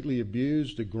completely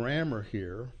abused the grammar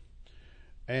here,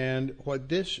 and what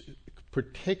this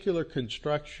particular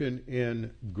construction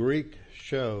in Greek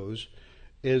shows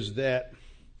is that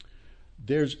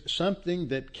there's something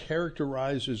that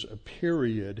characterizes a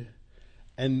period,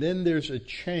 and then there's a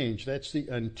change. That's the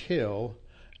until,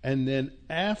 and then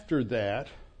after that,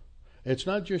 it's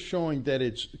not just showing that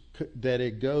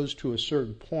it goes to a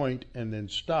certain point and then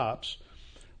stops,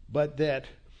 but that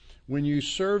when you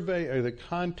survey the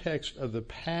context of the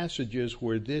passages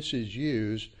where this is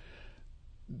used,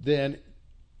 then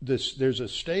there's a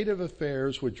state of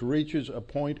affairs which reaches a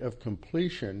point of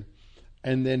completion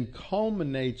and then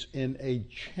culminates in a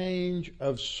change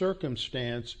of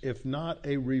circumstance, if not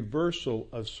a reversal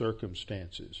of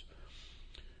circumstances.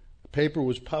 A paper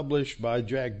was published by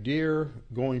Jack Deere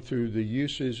going through the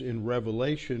uses in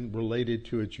Revelation related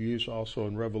to its use also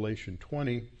in Revelation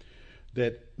 20,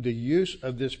 that the use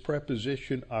of this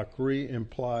preposition akri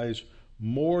implies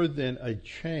more than a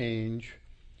change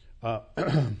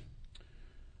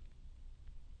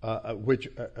which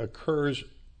occurs.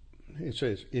 It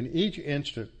says, in each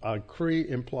instant, akri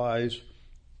implies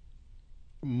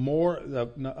more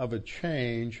of a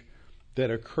change that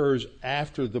occurs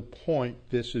after the point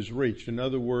this is reached. In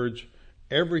other words,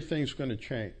 everything's going to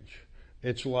change.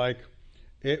 It's like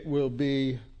it will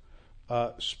be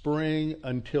spring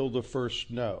until the first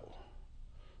snow.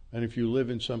 And if you live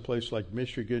in some place like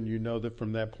Michigan, you know that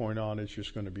from that point on, it's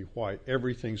just going to be white.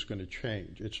 Everything's going to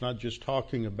change. It's not just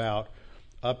talking about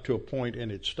up to a point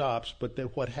and it stops, but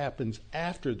that what happens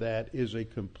after that is a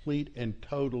complete and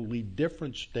totally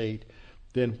different state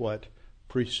than what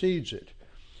precedes it.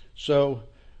 So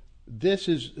this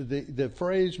is the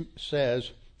phrase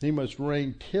says he must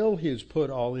reign till he has put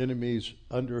all enemies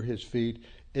under his feet,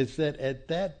 is that at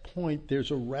that point there's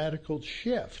a radical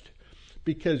shift,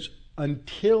 because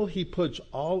until he puts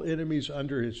all enemies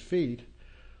under his feet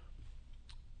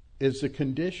is the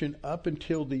condition up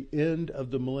until the end of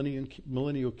the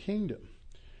millennial kingdom.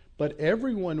 But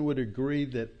everyone would agree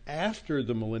that after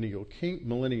the millennium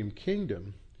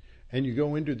kingdom, and you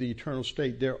go into the eternal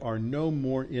state, there are no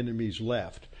more enemies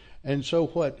left. And so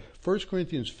what 1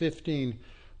 Corinthians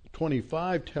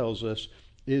 15:25 tells us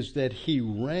is that he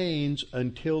reigns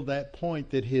until that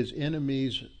point that his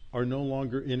enemies are no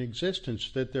longer in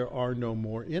existence, that there are no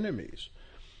more enemies.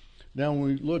 Now, when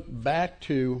we look back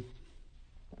to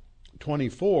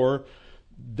 24,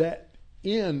 that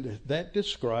end, that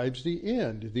describes the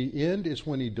end. The end is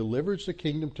when he delivers the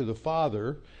kingdom to the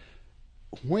Father,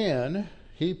 when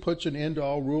he puts an end to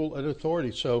all rule and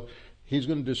authority. So he's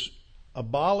going to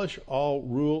abolish all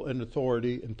rule and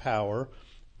authority and power,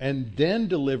 and then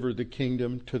deliver the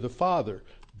kingdom to the Father.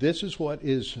 This is what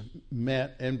is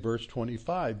meant in verse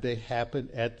 25. They happen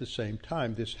at the same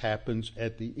time. This happens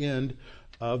at the end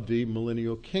of the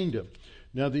millennial kingdom.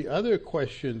 Now, the other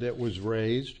question that was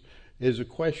raised is a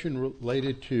question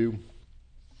related to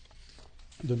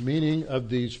the meaning of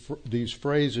these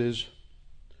phrases,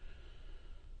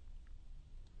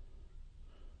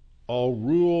 all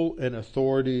rule and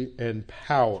authority and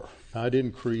power. Now, I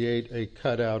didn't create a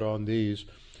cutout on these,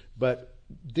 but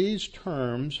these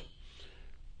terms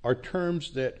are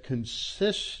terms that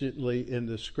consistently in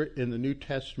the New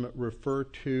Testament refer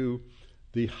to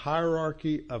the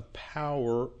hierarchy of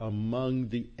power among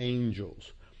the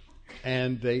angels.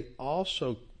 And they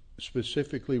also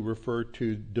specifically refer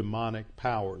to demonic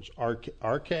powers.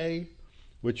 Arche,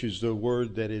 which is the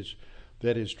word that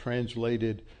is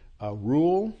translated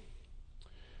rule,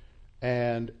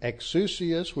 and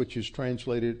exousias, which is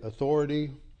translated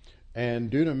authority,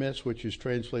 and dunamis, which is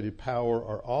translated power,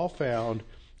 are all found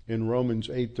in Romans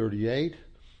 8:38,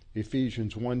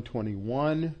 Ephesians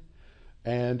 1:21,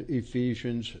 and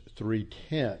Ephesians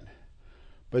 3:10.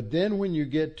 But then when you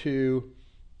get to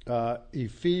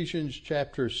Ephesians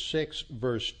chapter 6,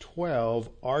 verse 12,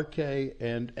 arche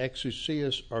and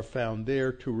exousias are found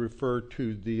there to refer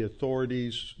to the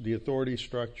authority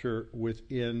structure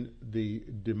within the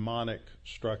demonic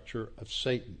structure of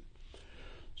Satan.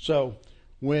 So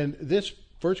when this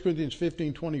 1 Corinthians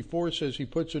 15:24 says he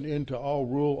puts an end to all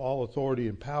rule, all authority,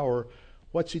 and power,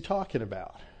 what's he talking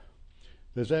about?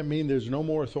 Does that mean there's no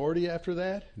more authority after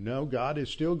that? No, God is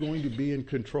still going to be in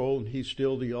control, and he's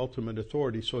still the ultimate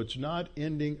authority. So it's not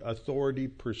ending authority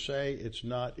per se. It's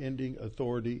not ending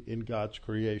authority in God's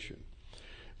creation.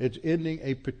 It's ending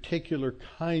a particular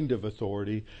kind of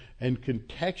authority, and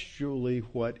contextually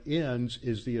what ends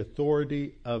is the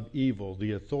authority of evil,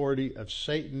 the authority of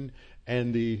Satan,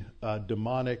 and the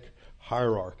demonic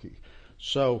hierarchy.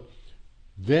 So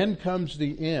then comes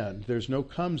the end. There's no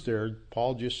comes there.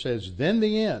 Paul just says, then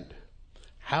the end.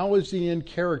 How is the end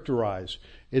characterized?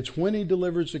 It's when he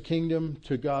delivers the kingdom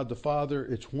to God the Father.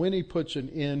 It's when he puts an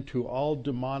end to all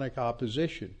demonic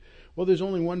opposition. Well, there's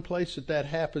only one place that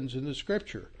happens in the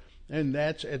Scripture, and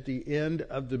that's at the end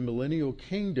of the millennial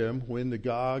kingdom when the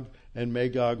Gog and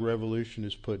Magog revolution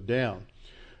is put down.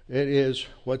 It is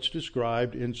what's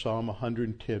described in Psalm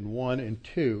 110:1 and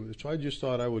 2. So I just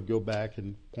thought I would go back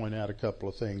and point out a couple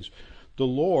of things. The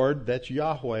Lord, that's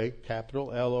Yahweh,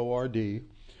 capital L-O-R-D,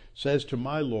 says to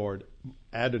my Lord,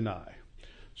 Adonai.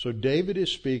 So David is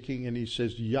speaking, and he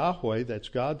says, Yahweh, that's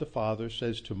God the Father,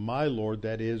 says to my Lord,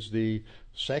 that is the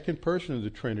second person of the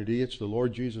Trinity, it's the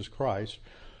Lord Jesus Christ.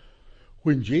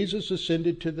 When Jesus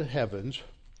ascended to the heavens,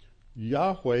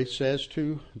 Yahweh says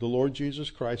to the Lord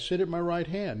Jesus Christ, sit at my right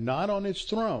hand, not on his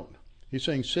throne. He's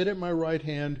saying, sit at my right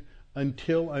hand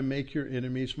until I make your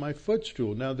enemies my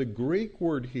footstool. Now, the Greek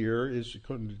word here is a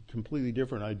completely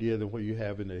different idea than what you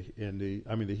have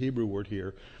the Hebrew word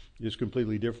here is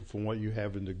completely different from what you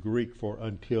have in the Greek for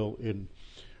until in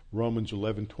Romans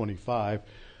 11:25.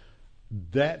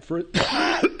 That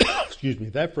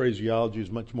that phraseology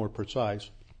is much more precise.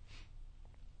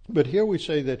 But here we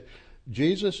say that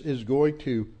Jesus is going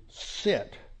to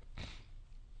sit.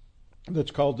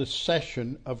 That's called the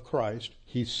session of Christ.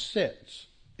 He sits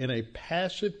in a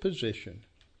passive position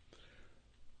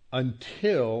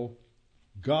until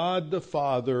God the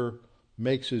Father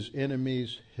makes his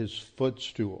enemies his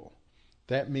footstool.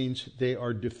 That means they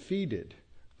are defeated.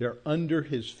 They're under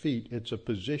his feet. It's a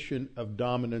position of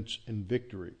dominance and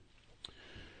victory.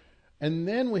 And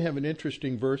then we have an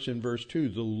interesting verse in verse 2.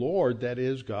 The Lord, that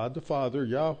is God the Father,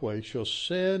 Yahweh, shall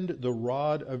send the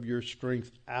rod of your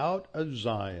strength out of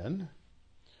Zion,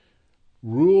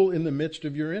 rule in the midst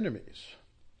of your enemies.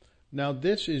 Now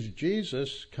this is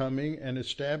Jesus coming and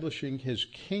establishing his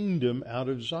kingdom out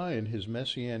of Zion, his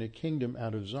messianic kingdom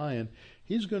out of Zion.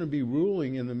 He's going to be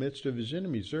ruling in the midst of his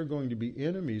enemies. There are going to be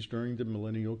enemies during the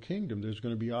millennial kingdom. There's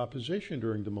going to be opposition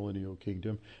during the millennial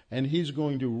kingdom. And he's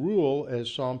going to rule,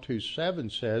 as Psalm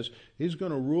 2:7 says, he's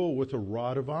going to rule with a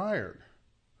rod of iron.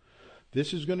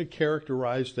 This is going to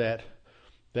characterize that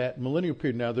millennial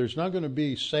period. Now, there's not going to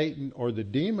be Satan or the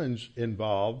demons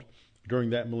involved during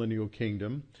that millennial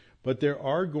kingdom, but there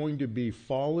are going to be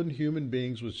fallen human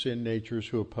beings with sin natures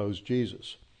who oppose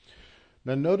Jesus.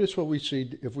 Now notice what we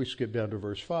see if we skip down to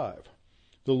verse 5.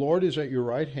 The Lord is at your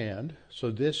right hand.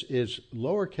 So this is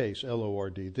lowercase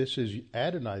L-O-R-D. This is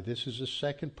Adonai. This is the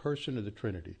second person of the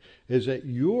Trinity. Is at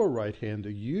your right hand.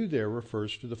 The you there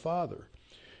refers to the Father.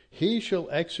 He shall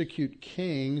execute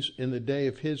kings in the day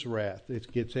of his wrath.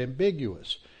 It gets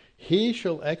ambiguous. He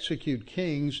shall execute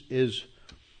kings is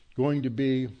going to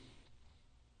be,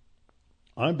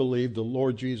 I believe, the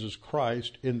Lord Jesus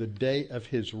Christ in the day of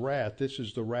his wrath. This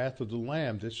is the wrath of the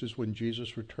Lamb. This is when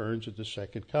Jesus returns at the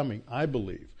second coming, I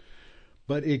believe.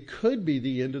 But it could be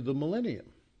the end of the millennium.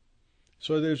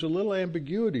 So there's a little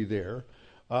ambiguity there.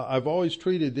 I've always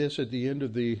treated this at the end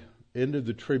of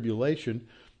the tribulation,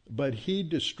 but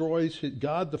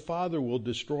God the Father will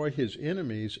destroy his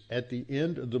enemies at the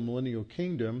end of the millennial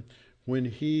kingdom when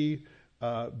he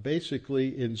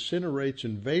basically incinerates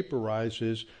and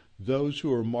vaporizes those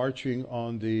who are marching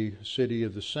on the city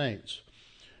of the saints.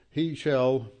 He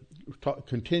shall,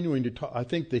 continuing to talk, I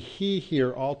think the he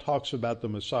here all talks about the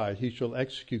Messiah. He shall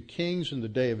execute kings in the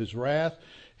day of his wrath.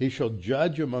 He shall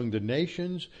judge among the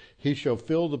nations. He shall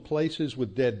fill the places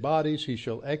with dead bodies. He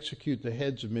shall execute the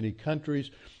heads of many countries.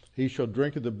 He shall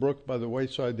drink of the brook by the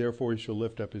wayside. Therefore he shall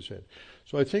lift up his head.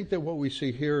 So I think that what we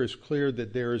see here is clear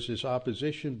that there is this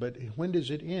opposition, but when does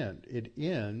it end? It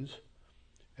ends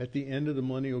at the end of the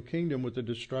millennial kingdom with the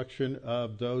destruction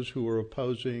of those who are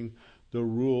opposing the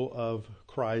rule of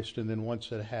Christ. And then once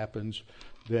that happens,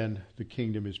 then the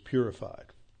kingdom is purified.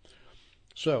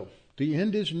 So the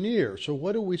end is near. So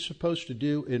what are we supposed to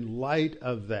do in light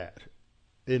of that?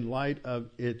 In light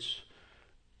of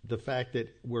the fact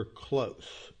that we're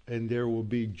close and there will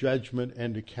be judgment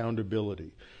and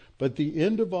accountability. But the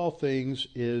end of all things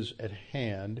is at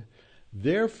hand.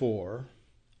 Therefore,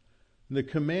 the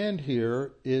command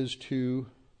here is to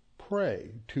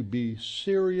pray, to be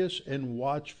serious and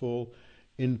watchful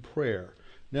in prayer.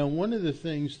 Now, one of the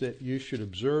things that you should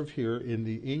observe here in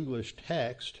the English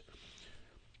text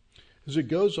is it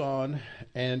goes on,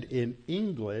 and in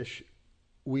English,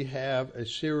 we have a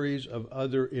series of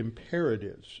other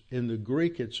imperatives. In the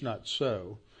Greek, it's not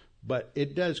so, but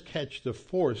it does catch the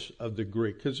force of the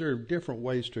Greek, because there are different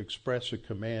ways to express a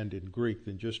command in Greek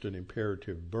than just an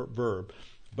imperative verb.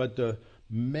 But the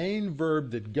main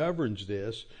verb that governs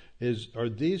this are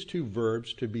these two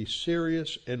verbs: to be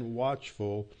serious and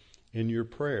watchful in your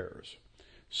prayers.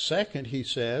 Second, he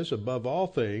says, above all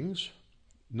things.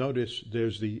 Notice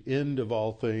there's the end of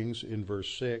all things in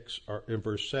verse 6 or in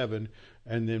verse 7,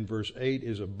 and then verse 8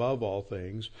 is above all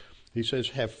things. He says,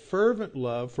 have fervent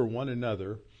love for one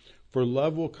another, for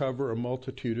love will cover a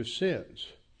multitude of sins.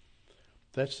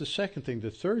 That's the second thing.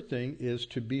 The third thing is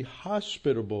to be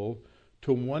hospitable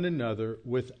to one another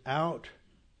without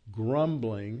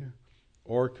grumbling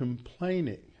or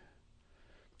complaining.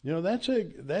 You know,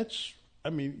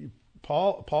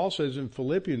 Paul says in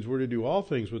Philippians we're to do all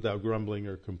things without grumbling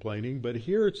or complaining, but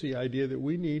here it's the idea that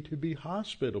we need to be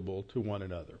hospitable to one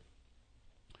another.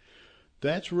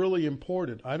 That's really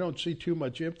important. I don't see too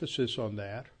much emphasis on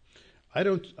that. I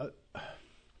don't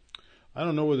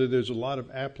know whether there's a lot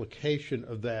of application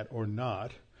of that or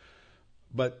not,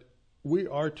 but we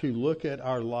are to look at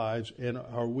our lives, and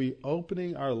are we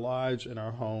opening our lives and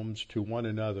our homes to one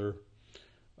another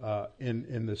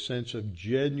in the sense of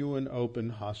genuine open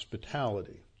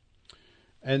hospitality.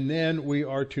 And then we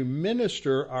are to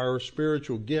minister our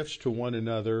spiritual gifts to one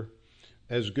another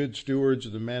as good stewards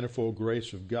of the manifold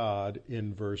grace of God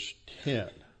in verse 10.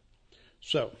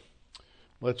 So,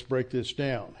 let's break this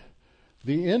down.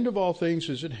 The end of all things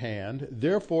is at hand.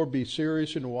 Therefore be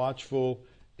serious and watchful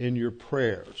in your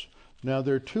prayers. Now,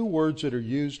 there are two words that are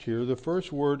used here. The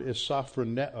first word is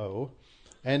sophroneo,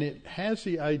 and it has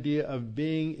the idea of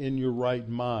being in your right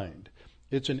mind.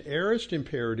 It's an aorist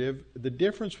imperative. The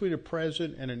difference between a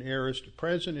present and an aorist,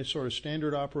 present is sort of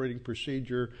standard operating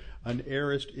procedure. An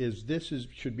aorist is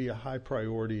should be a high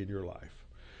priority in your life.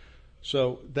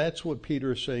 So that's what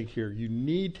Peter is saying here.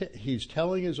 He's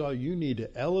telling us all, you need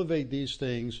to elevate these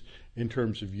things in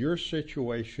terms of your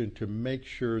situation to make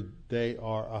sure they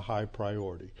are a high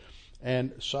priority.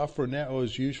 And sophroneo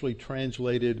is usually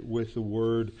translated with the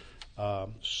word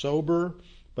sober,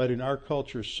 but in our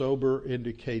culture, sober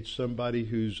indicates somebody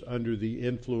who's under the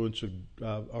influence of,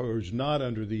 or is not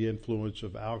under the influence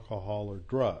of alcohol or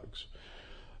drugs.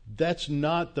 That's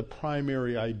not the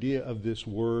primary idea of this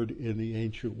word in the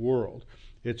ancient world.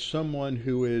 It's someone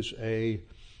who is a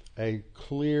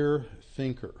clear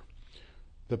thinker.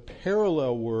 The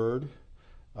parallel word,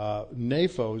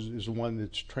 nephos, is the one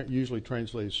that's usually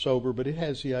translated sober, but it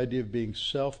has the idea of being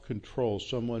self-controlled,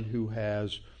 someone who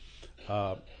has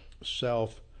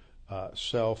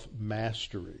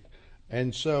self-mastery.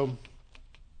 And so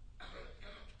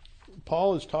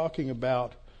Paul is talking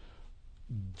about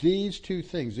these two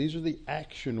things. These are the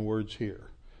action words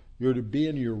here. You're to be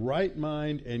in your right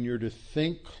mind, and you're to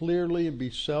think clearly and be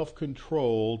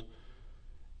self-controlled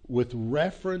with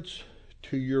reference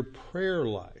to your prayer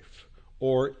life,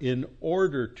 or in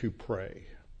order to pray.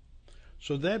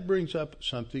 So that brings up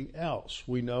something else.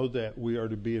 We know that we are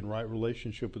to be in right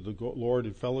relationship with the Lord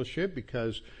in fellowship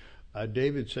because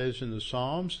David says in the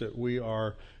Psalms that we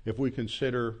are, if we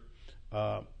consider,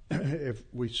 if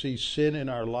we see sin in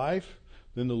our life,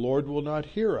 then the Lord will not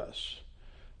hear us.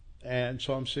 And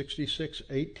Psalm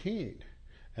 66:18.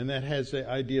 And that has the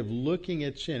idea of looking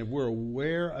at sin. If we're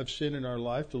aware of sin in our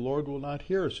life, the Lord will not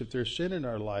hear us. If there's sin in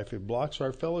our life, it blocks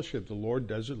our fellowship. The Lord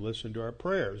doesn't listen to our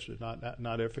prayers,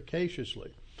 not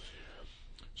efficaciously.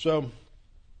 So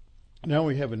now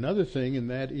we have another thing, and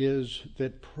that is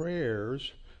that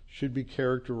prayers should be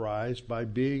characterized by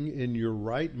being in your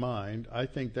right mind. I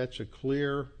think that's a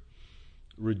clear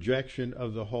rejection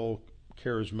of the whole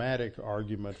charismatic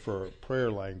argument for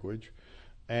prayer language.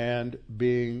 And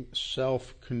being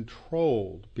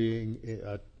self-controlled, being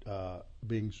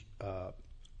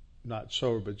not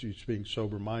sober, but just being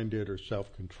sober-minded or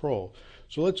self-control.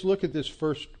 So let's look at this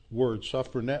first word.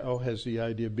 Sophroneo has the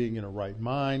idea of being in a right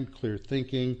mind, clear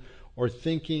thinking, or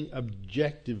thinking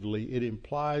objectively. It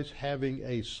implies having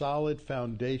a solid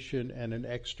foundation and an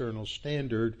external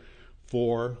standard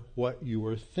for what you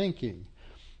are thinking.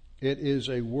 It is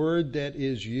a word that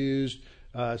is used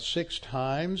 6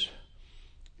 times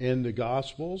in the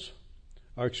Gospels,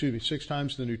 6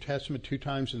 times in the New Testament, 2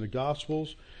 times in the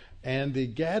Gospels, and the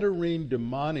Gadarene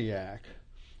demoniac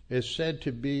is said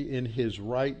to be in his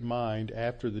right mind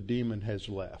after the demon has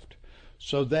left.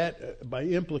 So that, by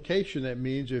implication, that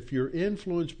means if you're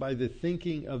influenced by the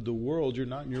thinking of the world, you're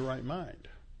not in your right mind.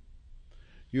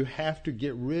 You have to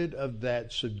get rid of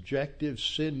that subjective,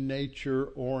 sin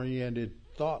nature-oriented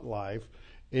thought life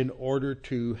in order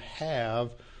to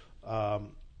have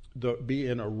be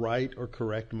in a right or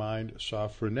correct mind,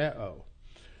 sophroneo.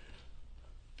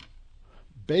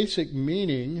 Basic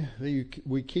meaning that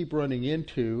we keep running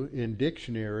into in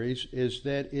dictionaries is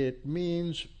that it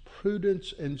means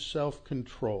prudence and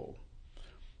self-control.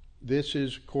 This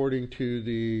is according to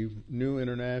the New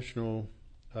International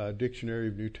Dictionary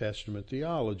of New Testament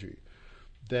Theology,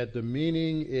 that the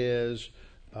meaning is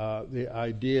the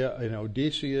idea in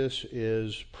Odysseus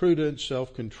is prudence,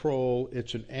 self-control.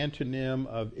 It's an antonym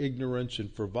of ignorance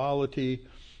and frivolity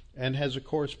and has a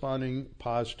corresponding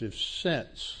positive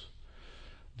sense.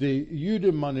 The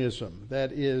eudaimonism,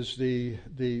 that is the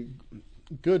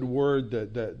good word,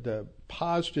 the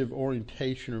positive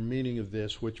orientation or meaning of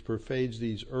this, which pervades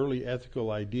these early ethical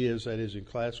ideas, that is in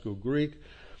classical Greek,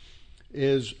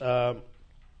 is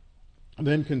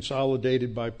then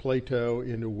consolidated by Plato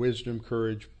into wisdom,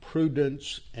 courage,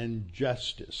 prudence, and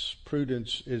justice.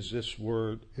 Prudence is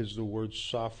the word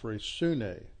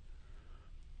sophresune,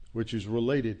 which is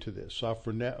related to this.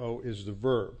 Sophroneo is the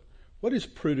verb. What does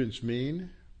prudence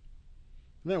mean?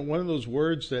 Isn't that one of those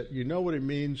words that you know what it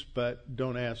means, but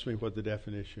don't ask me what the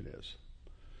definition is,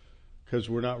 because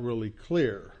we're not really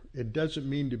clear. It doesn't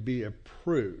mean to be a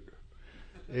prude.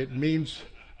 It means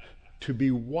to be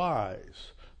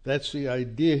wise. That's the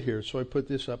idea here. So I put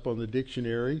this up on the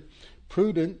dictionary.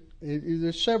 Prudent,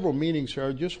 there's several meanings here.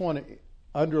 I just want to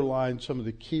underline some of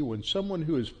the key ones. Someone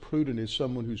who is prudent is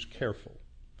someone who's careful.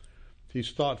 He's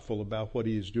thoughtful about what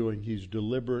he is doing. He's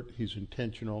deliberate. He's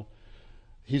intentional.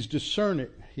 He's discerning.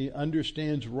 He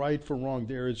understands right from wrong.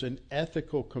 There is an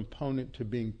ethical component to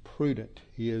being prudent.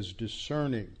 He is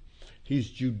discerning. He's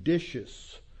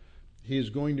judicious. He is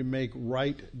going to make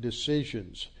right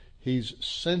decisions. He's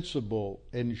sensible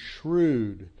and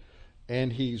shrewd,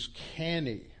 and he's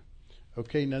canny.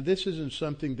 Okay, now this isn't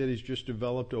something that is just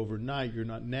developed overnight. You're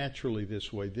not naturally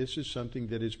this way. This is something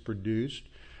that is produced,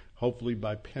 hopefully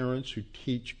by parents who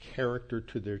teach character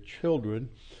to their children,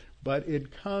 but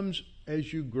it comes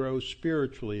as you grow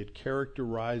spiritually. It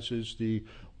characterizes the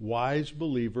wise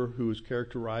believer, who is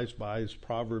characterized by, as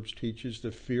Proverbs teaches,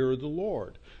 the fear of the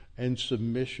Lord and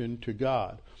submission to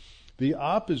God. The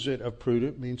opposite of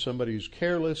prudent means somebody who's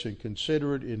careless,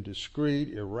 inconsiderate,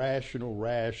 indiscreet, irrational,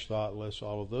 rash, thoughtless,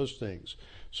 all of those things.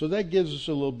 So that gives us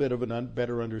a little bit of a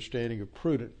better understanding of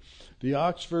prudent. The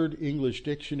Oxford English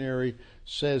Dictionary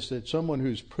says that someone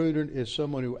who's prudent is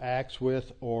someone who acts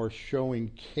with or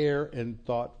showing care and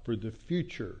thought for the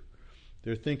future.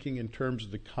 They're thinking in terms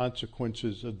of the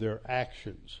consequences of their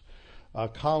actions.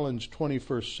 Collins'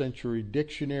 21st Century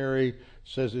Dictionary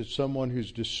says it's someone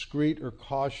who's discreet or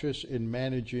cautious in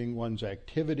managing one's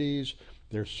activities.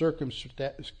 They're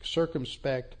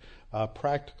circumspect,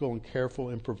 practical, and careful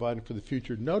in providing for the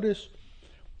future. Notice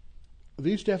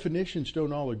these definitions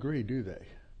don't all agree, do they?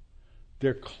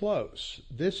 They're close.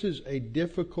 This is a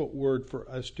difficult word for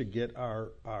us to get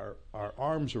our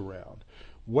arms around.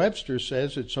 Webster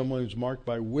says it's someone who's marked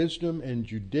by wisdom and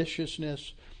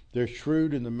judiciousness. They're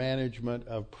shrewd in the management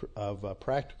of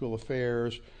practical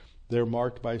affairs. They're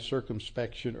marked by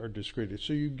circumspection or discreetness.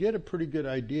 So you get a pretty good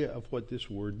idea of what this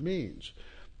word means.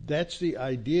 That's the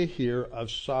idea here of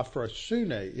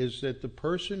sophrosune, is that the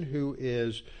person who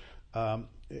is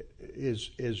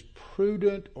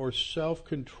prudent or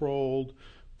self-controlled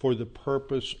for the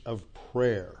purpose of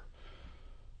prayer.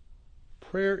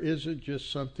 Prayer isn't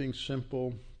just something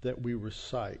simple that we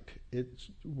recite. It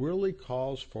really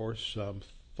calls for some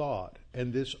thought,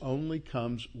 and this only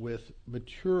comes with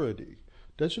maturity.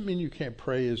 Doesn't mean you can't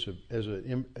pray as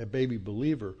a baby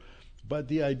believer, but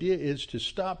the idea is to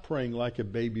stop praying like a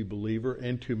baby believer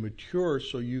and to mature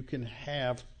so you can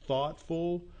have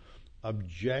thoughtful,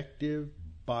 objective,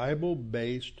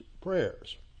 Bible-based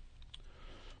prayers.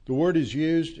 The word is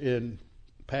used in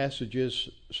passages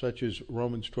such as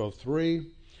Romans 12:3.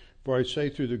 For I say,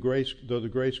 through the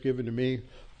grace given to me,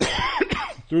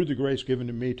 through the grace given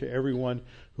to me, to everyone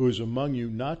who is among you,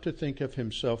 not to think of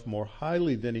himself more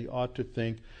highly than he ought to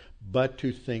think, but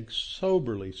to think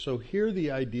soberly. So here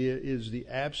the idea is the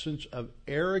absence of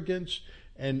arrogance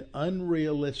and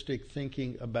unrealistic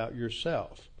thinking about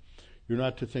yourself. You're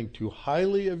not to think too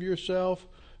highly of yourself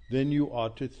than you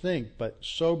ought to think, but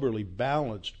soberly,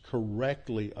 balanced,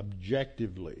 correctly,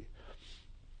 objectively.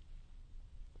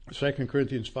 2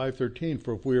 Corinthians 5:13,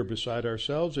 for if we are beside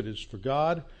ourselves, it is for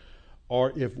God,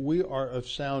 or if we are of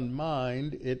sound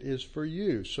mind, it is for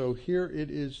you. So here it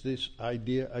is this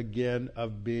idea again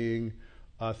of being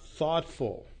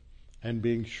thoughtful and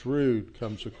being shrewd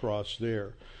comes across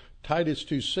there. Titus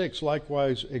 2:6,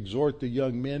 likewise exhort the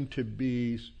young men to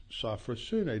be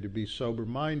sophrosune, to be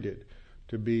sober-minded,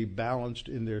 to be balanced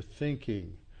in their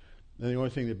thinking. And the only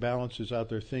thing that balances out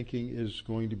their thinking is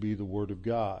going to be the Word of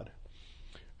God.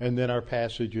 And then our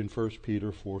passage in 1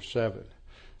 Peter 4:7.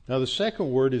 Now the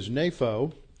second word is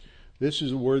nepho. This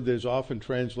is a word that is often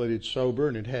translated sober,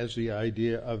 and it has the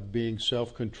idea of being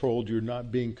self-controlled. You're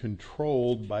not being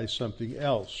controlled by something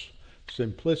else.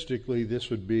 Simplistically, this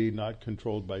would be not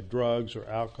controlled by drugs or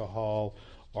alcohol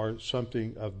or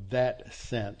something of that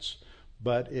sense.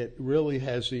 But it really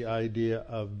has the idea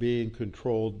of being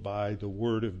controlled by the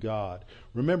Word of God.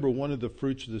 Remember, one of the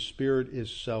fruits of the Spirit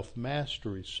is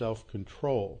self-mastery,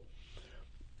 self-control.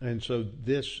 And so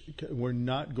we're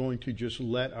not going to just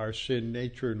let our sin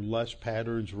nature and lust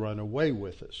patterns run away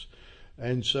with us.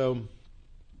 And so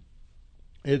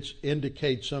it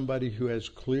indicates somebody who has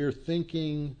clear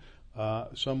thinking,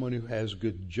 someone who has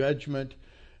good judgment,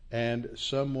 and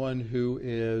someone who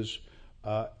is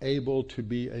able to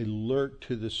be alert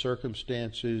to the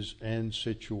circumstances and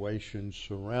situations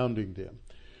surrounding them.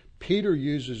 Peter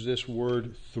uses this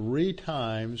word 3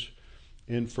 times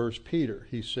in 1 Peter.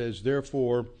 He says,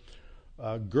 therefore,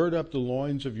 gird up the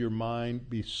loins of your mind,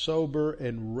 be sober,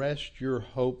 and rest your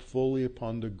hope fully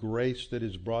upon the grace that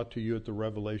is brought to you at the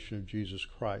revelation of Jesus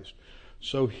Christ.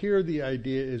 So here the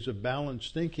idea is a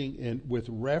balanced thinking with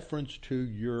reference to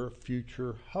your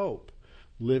future hope.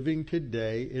 Living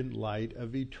today in light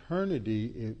of eternity,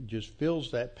 it just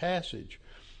fills that passage.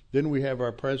 Then we have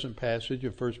our present passage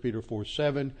of 1 Peter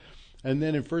 4:7. And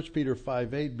then in 1 Peter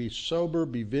 5:8, be sober,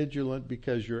 be vigilant,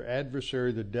 because your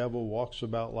adversary, the devil, walks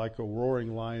about like a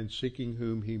roaring lion, seeking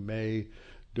whom he may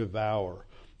devour.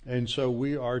 And so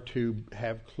we are to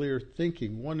have clear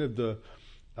thinking. One of the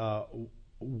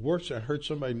worst, I heard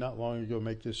somebody not long ago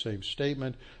make this same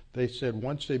statement. They said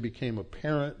once they became a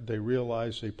parent, they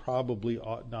realized they probably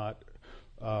ought not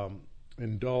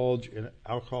indulge in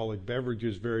alcoholic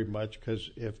beverages very much,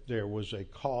 because if there was a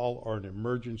call or an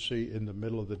emergency in the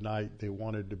middle of the night, they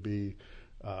wanted to be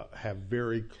have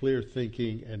very clear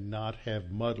thinking and not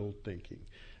have muddled thinking.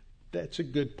 That's a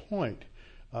good point.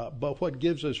 But what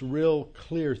gives us real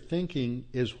clear thinking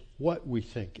is what we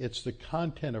think. It's the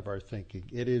content of our thinking.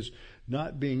 It is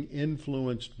not being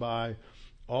influenced by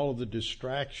all of the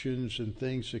distractions and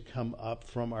things that come up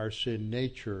from our sin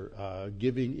nature,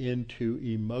 giving into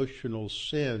emotional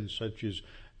sins such as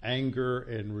anger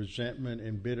and resentment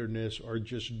and bitterness, or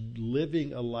just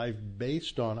living a life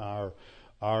based on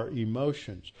our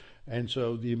emotions. And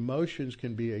so the emotions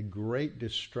can be a great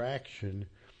distraction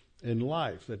in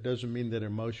life. That doesn't mean that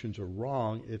emotions are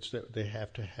wrong. It's that they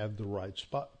have to have the right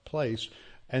place.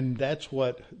 And that's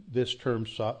what this term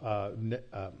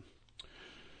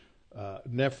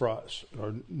nephros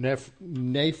or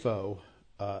nepho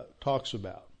talks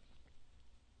about.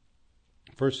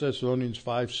 1 Thessalonians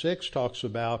 5:6 talks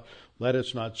about, let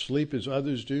us not sleep as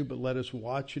others do, but let us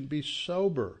watch and be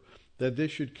sober, that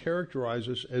this should characterize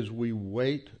us as we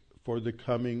wait for the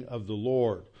coming of the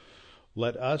Lord.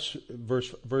 Let us,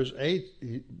 verse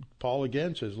 8, Paul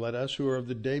again says, let us who are of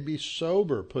the day be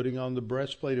sober, putting on the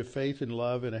breastplate of faith and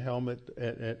love, and a helmet,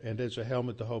 and as a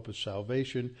helmet the hope of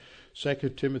salvation.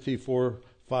 2 Timothy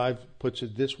 4:5 puts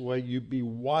it this way, you be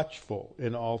watchful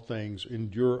in all things,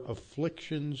 endure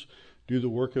afflictions, do the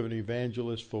work of an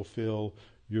evangelist, fulfill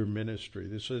your ministry.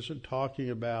 This isn't talking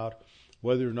about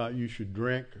whether or not you should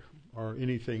drink or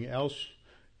anything else.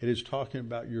 It is talking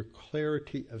about your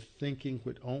clarity of thinking,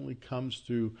 which only comes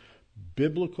through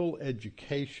biblical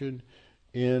education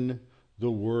in the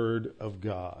Word of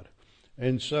God.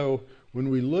 And so when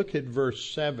we look at verse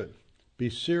 7,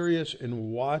 be serious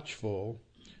and watchful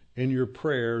in your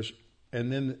prayers,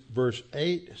 and then verse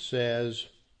 8 says,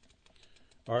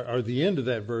 or the end of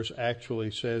that verse actually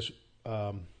says,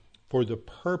 for the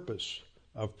purpose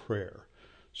of prayer.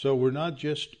 So we're not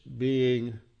just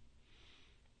being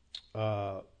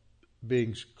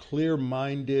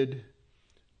clear-minded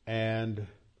and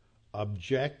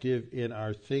objective in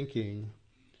our thinking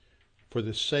for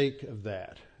the sake of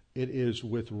that. It is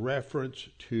with reference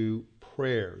to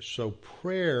prayer. So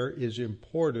prayer is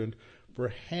important for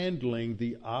handling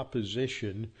the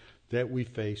opposition that we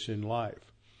face in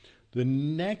life. The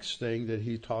next thing that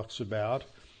he talks about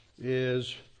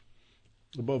is,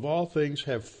 above all things,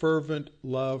 have fervent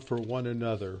love for one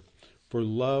another, for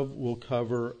love will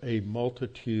cover a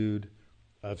multitude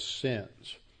of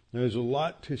sins. Now, there's a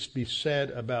lot to be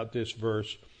said about this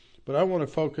verse, but I want to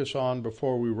focus on,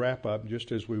 before we wrap up,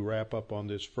 just as we wrap up on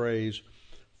this phrase,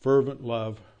 fervent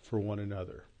love for one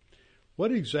another.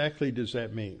 What exactly does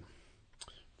that mean?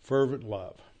 Fervent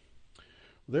love.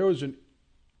 There was an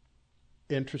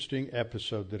interesting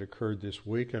episode that occurred this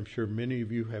week. I'm sure many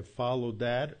of you have followed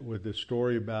that, with the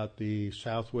story about the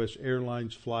Southwest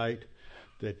Airlines flight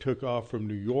that took off from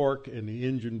New York, and the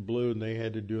engine blew, and they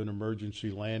had to do an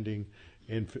emergency landing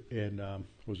in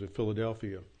was it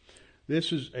Philadelphia?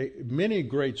 Many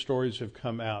great stories have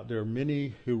come out. There are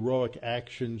many heroic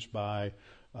actions by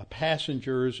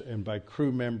passengers and by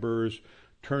crew members.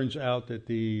 Turns out that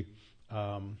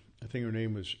I think her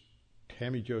name was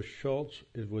Tammy Jo Schultz.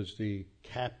 It was the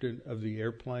captain of the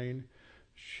airplane.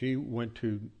 She went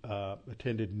to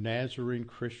attended Nazarene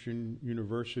Christian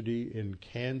University in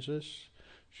Kansas.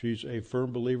 She's a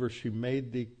firm believer. She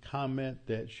made the comment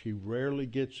that she rarely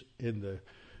gets in the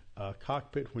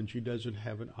cockpit when she doesn't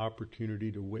have an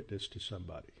opportunity to witness to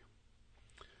somebody.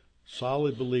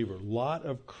 Solid believer. A lot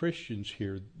of Christians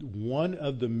here. One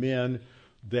of the men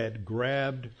that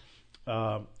grabbed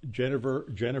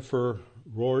Jennifer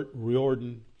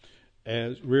Riordan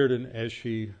as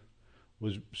she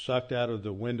was sucked out of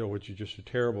the window, which is just a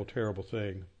terrible, terrible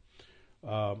thing.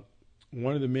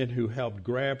 One of the men who helped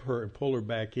grab her and pull her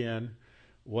back in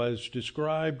was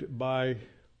described by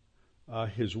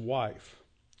his wife,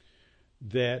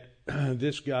 that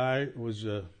this guy was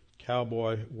a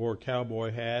cowboy, wore a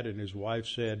cowboy hat, and his wife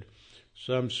said,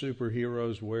 some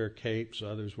superheroes wear capes,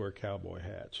 others wear cowboy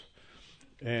hats.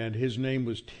 And his name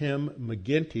was Tim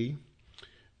McGinty,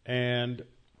 and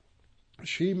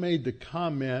she made the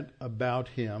comment about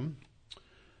him.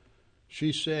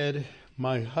 She said,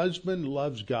 my husband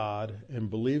loves God and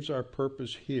believes our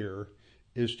purpose here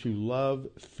is to love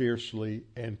fiercely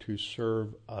and to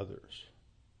serve others.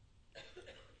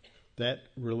 That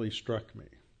really struck me.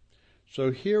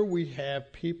 So here we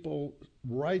have people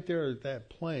right there at that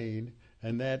plane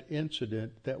and that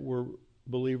incident that were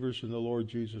believers in the Lord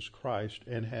Jesus Christ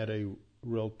and had a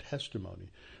real testimony.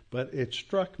 But it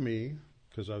struck me,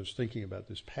 because I was thinking about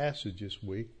this passage this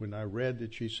week, when I read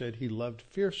that she said he loved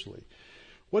fiercely.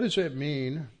 What does that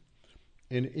mean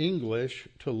in English,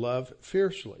 to love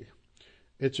fiercely?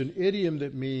 It's an idiom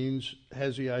that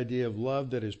has the idea of love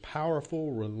that is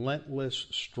powerful, relentless,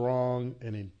 strong,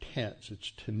 and intense.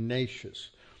 It's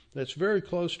tenacious. That's very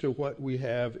close to what we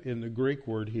have in the Greek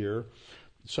word here.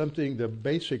 The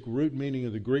basic root meaning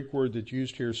of the Greek word that's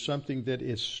used here is something that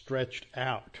is stretched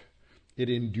out. It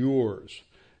endures.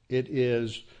 It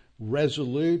is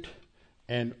resolute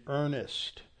and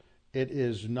earnest. It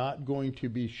is not going to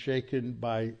be shaken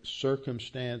by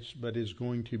circumstance, but is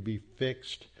going to be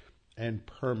fixed and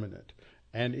permanent.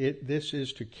 And this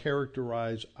is to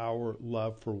characterize our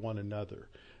love for one another.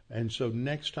 And so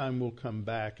next time we'll come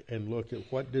back and look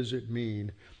at what does it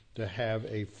mean to have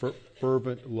a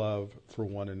fervent love for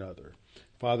one another.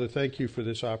 Father, thank you for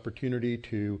this opportunity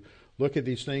to look at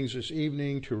these things this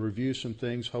evening, to review some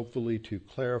things, hopefully to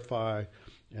clarify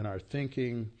in our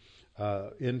thinking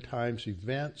end times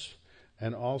events,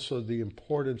 and also the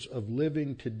importance of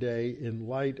living today in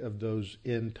light of those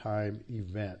end time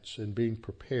events and being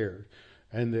prepared,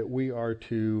 and that we are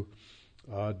to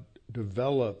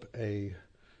develop a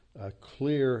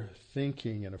clear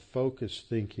thinking and a focused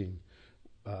thinking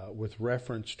with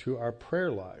reference to our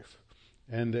prayer life,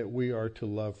 and that we are to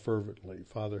love fervently.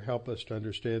 Father, help us to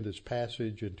understand this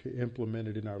passage and to implement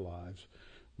it in our lives.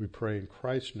 We pray in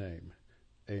Christ's name.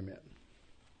 Amen.